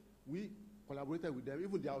responded, we collaborated with them.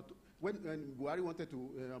 Even when Buhari wanted to,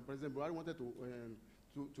 President Buhari wanted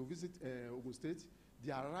to visit Ogun State,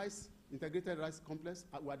 their rice, integrated rice complex.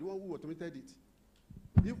 We are the one who automated it.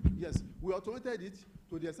 Yes, we automated it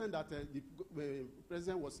to the extent that the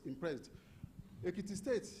president was impressed. Ekiti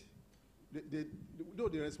State, though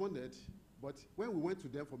they responded, but when we went to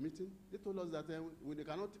them for meeting, they told us that they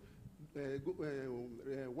cannot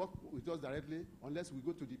work with us directly unless we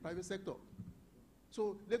go to the private sector.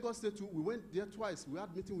 So Lagos State too, we went there twice. We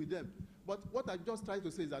had meeting with them. But what I just tried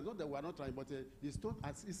to say is that not that we are not trying, but it's not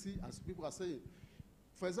as easy as people are saying.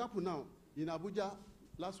 For example, now in Abuja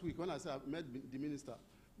last week when I said I met the minister,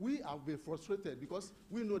 we have been frustrated because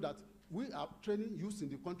we know that we are training youth in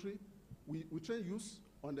the country. We train youth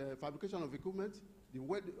on the fabrication of equipment, the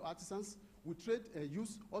wet artisans. We train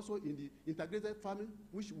youth also in the integrated farming,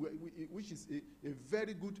 which is a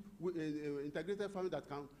very good integrated farming that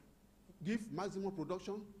can give maximum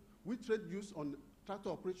production. We train youth on tractor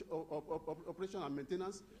operation and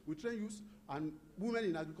maintenance. We train youth and women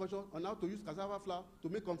in agriculture on how to use cassava flour to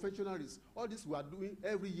make confectionaries. All this we are doing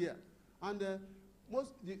every year. And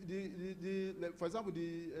for example,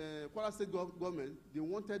 the Kwara State government, they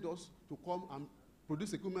wanted us to come and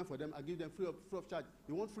produce equipment for them and give them free of charge.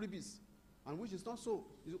 They want freebies, and which is not so.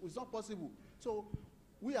 It's not possible. So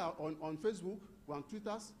we are on Facebook, we're on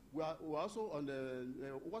Twitter, we're also on the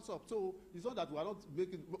WhatsApp. So it's not that we are not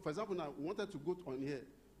making. For example, now we wanted to go on here.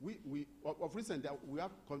 We of recent we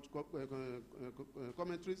have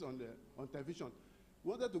commentaries on television.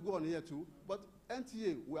 We wanted to go on here too, but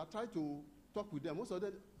NTA, we are trying to talk with them. Most of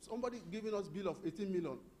them, somebody giving us bill of 18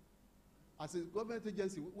 million. As a government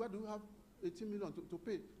agency, where do we have 18 million to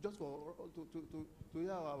pay just for to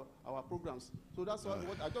hear our programs? So that's what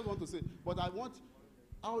I just want to say. But I want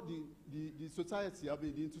how the society, I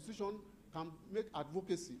mean, the institution can make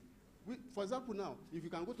advocacy. For example, now, if you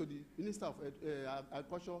can go to the Minister of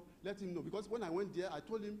Agriculture, let him know. Because when I went there, I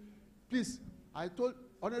told him, please, I told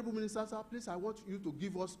Honorable Minister, sir, please, I want you to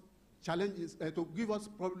give us challenges, to give us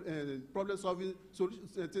problem-solving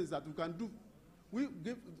things that we can do.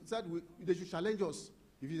 Said they should challenge us.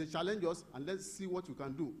 If they challenge us, and let's see what we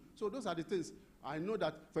can do. So those are the things. I know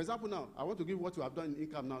that, for example, now, I want to give what we have done in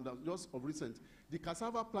income now, that just of recent. The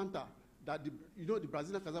cassava planter, the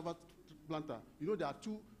Brazilian cassava planter, there are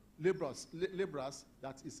two laborers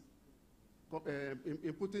that is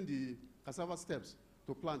inputting the cassava stems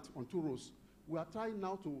to plant on 2 rows. We are trying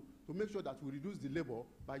now to make sure that we reduce the labor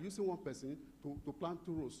by using 1 person to plant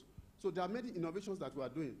 2 rows. So there are many innovations that we are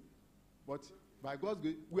doing. But by God's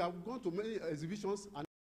grace, we have gone to many exhibitions and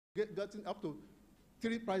getting up to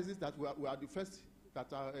 3 prizes that we are the first,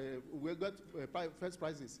 that we got first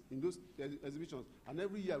prizes in those exhibitions. And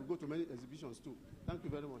every year we go to many exhibitions too. Thank you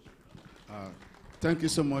very much. Thank you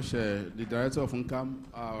so much, the Director of Income.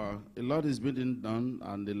 A lot is being done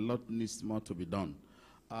and a lot needs more to be done.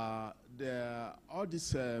 All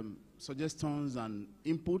these suggestions and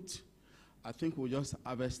input, I think we'll just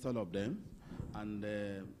harvest all of them, and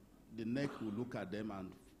the NEC will look at them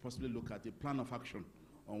and possibly look at a plan of action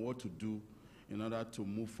on what to do in order to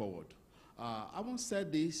move forward. Having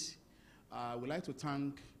said this, I would like to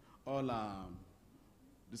thank all our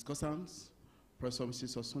discussants, Professor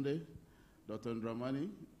Mrs. Osunde, Dr. Ndramani,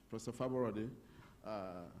 Professor Faborode,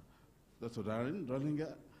 Dr. Darren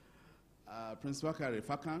Drollinger, Principal Kari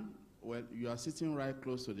Fakan. Well, you are sitting right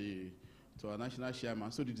close to our national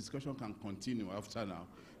chairman, so the discussion can continue after now,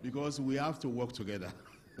 because we have to work together.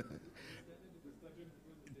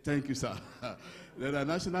 Thank you, sir. Then the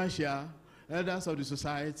national chair, elders of the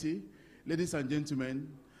society, ladies and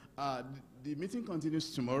gentlemen, the meeting continues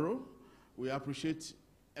tomorrow. We appreciate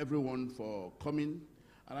everyone for coming.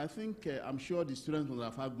 And I think, I'm sure the students will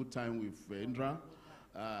have had a good time with Indra.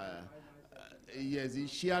 Yes, he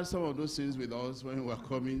shared some of those things with us when we were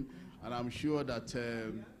coming. And I'm sure that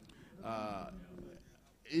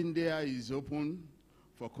India is open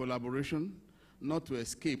for collaboration, not to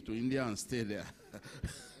escape to India and stay there.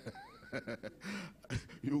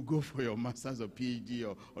 You go for your master's or PhD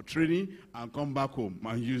or training and come back home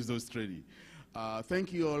and use those training.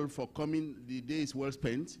 Thank you all for coming. The day is well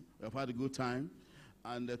spent. We've had a good time.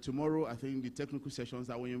 And tomorrow, I think the technical sessions,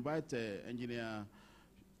 I will invite Engineer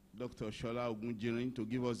Dr. Shola Ogunjirin to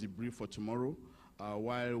give us the brief for tomorrow,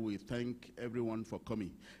 while we thank everyone for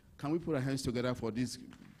coming. Can we put our hands together for this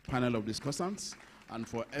panel of discussants and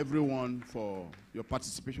for everyone for your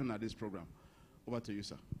participation at this program? Over to you,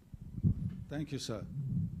 sir. Thank you, sir.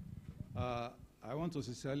 I want to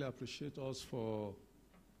sincerely appreciate us for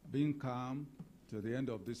being calm to the end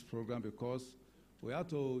of this program, because we have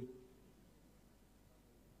to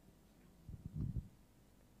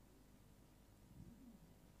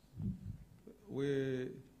we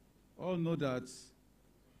all know that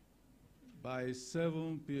by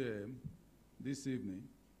 7 p.m., this evening,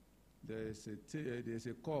 there's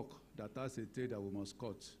a cock that has a tail that we must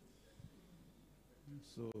cut.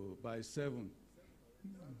 So by 7.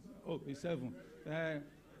 Oh, it's 7.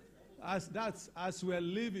 As we're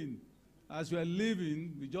leaving,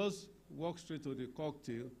 we just walk straight to the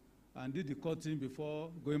cocktail and did the cutting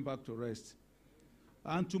before going back to rest.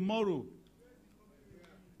 And tomorrow,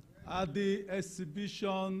 at the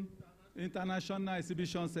International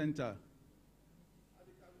Exhibition Center.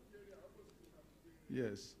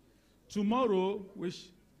 Yes. Tomorrow,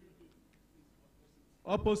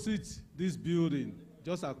 opposite this building,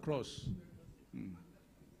 just across.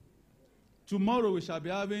 Tomorrow, we shall be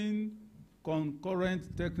having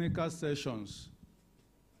concurrent technical sessions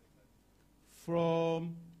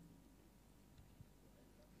from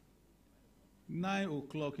 9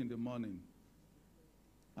 o'clock in the morning.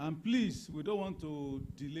 And please, we don't want to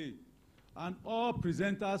delay. And all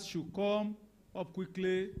presenters should come up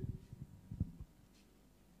quickly.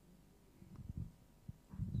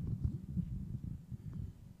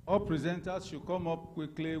 All presenters should come up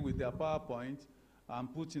quickly with their PowerPoint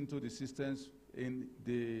and put into the systems in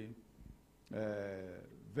the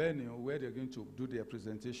venue where they're going to do their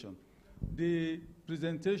presentation. The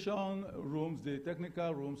presentation rooms, the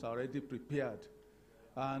technical rooms are already prepared.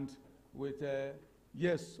 And with,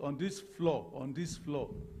 yes, on this floor,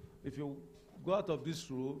 if you go out of this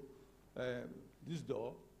room, this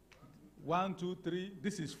door, 1, 2, 3,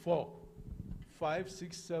 this is 4, 5,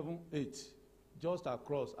 6, 7, 8, just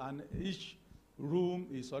across. And each room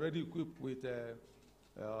is already equipped with a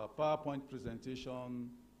PowerPoint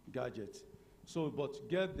presentation gadget. So, but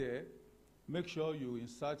get there, make sure you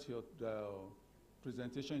insert your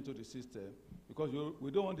presentation into the system, because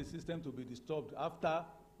we don't want the system to be disturbed after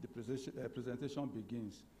the presentation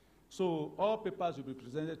begins. So all papers will be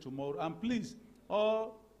presented tomorrow. And please,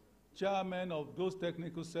 all chairmen of those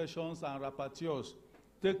technical sessions and rapporteurs,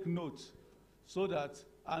 take notes so that,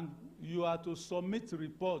 and you are to submit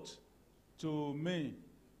report to me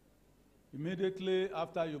immediately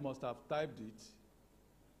after you must have typed it.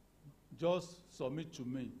 Just submit to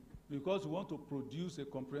me, because we want to produce a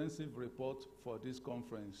comprehensive report for this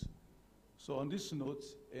conference. So on this note,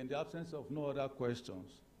 in the absence of no other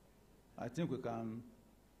questions, I think we can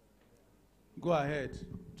go ahead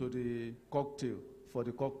to the cocktail, for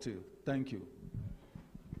the cocktail. Thank you.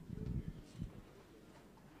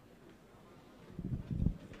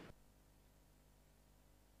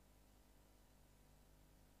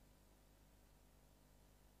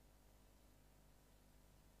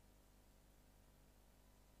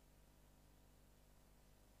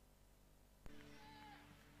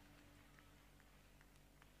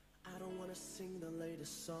 I don't want to sing the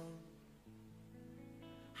latest song.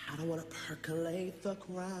 I don't want to percolate the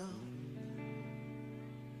crowd.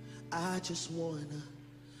 I just want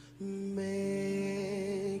to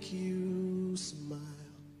make you smile.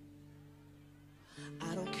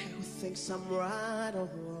 I don't care who thinks I'm right or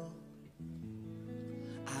wrong.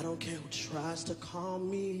 I don't care who tries to calm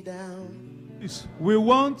me down. We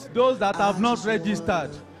want those that have not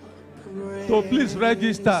registered to please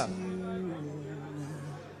register.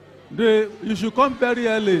 You should come very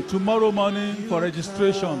early tomorrow morning for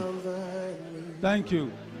registration. Thank you.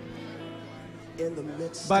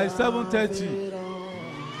 By 7:30.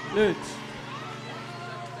 8.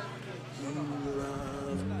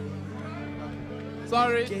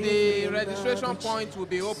 Sorry, the registration point will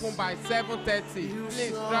be open by 7:30.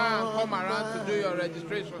 Please try and come around to do your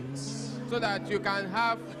registration so that you can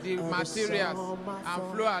have the materials and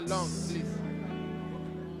flow along, please.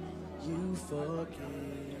 You forgive.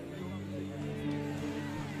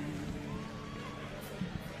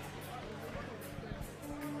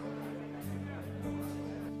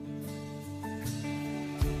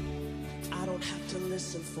 I don't have to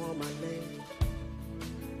listen for my name.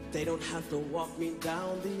 They don't have to walk me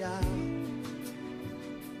down the aisle.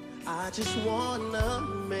 I just wanna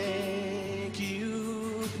make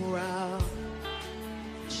you proud.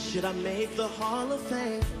 Should I make the Hall of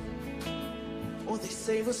Fame, or they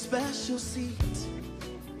save a special seat?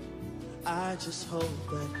 I just hope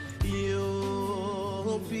that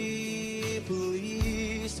you'll be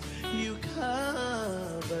pleased. You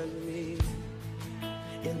cover me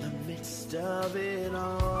in the midst of it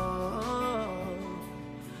all.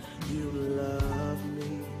 You love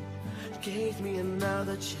me, gave me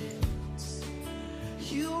another chance.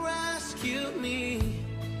 You rescued me.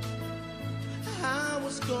 I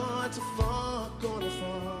was going to fall,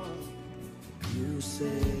 You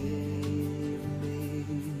saved me.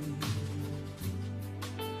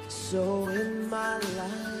 So in my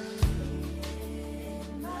life,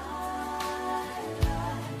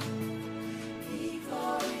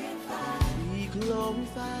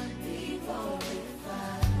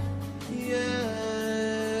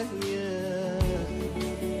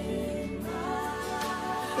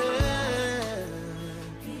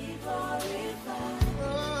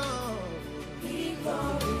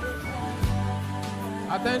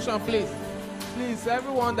 Attention, please. Please,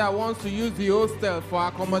 everyone that wants to use the hostel for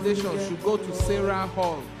accommodation should go to Sarah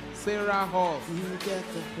Hall. Sarah Hall.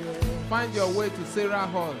 Find your way to Sarah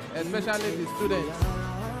Hall, especially the students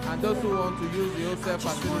and those who want to use the hostel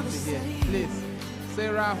facility here. Please,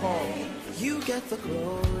 Sarah Hall. You get the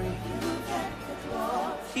glory.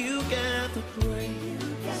 You get the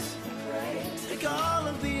praise. Take all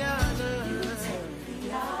of the honor.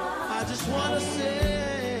 I just want to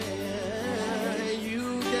say,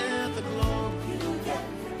 you get the glory.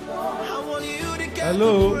 I want you to get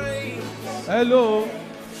the praise. Hello.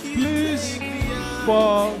 Please,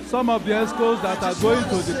 for some of the escorts that are going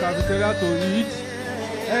to the cafeteria to eat,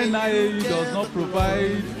 NIAE does not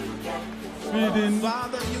provide feeding.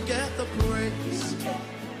 Father, you get the praise.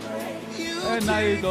 NIAE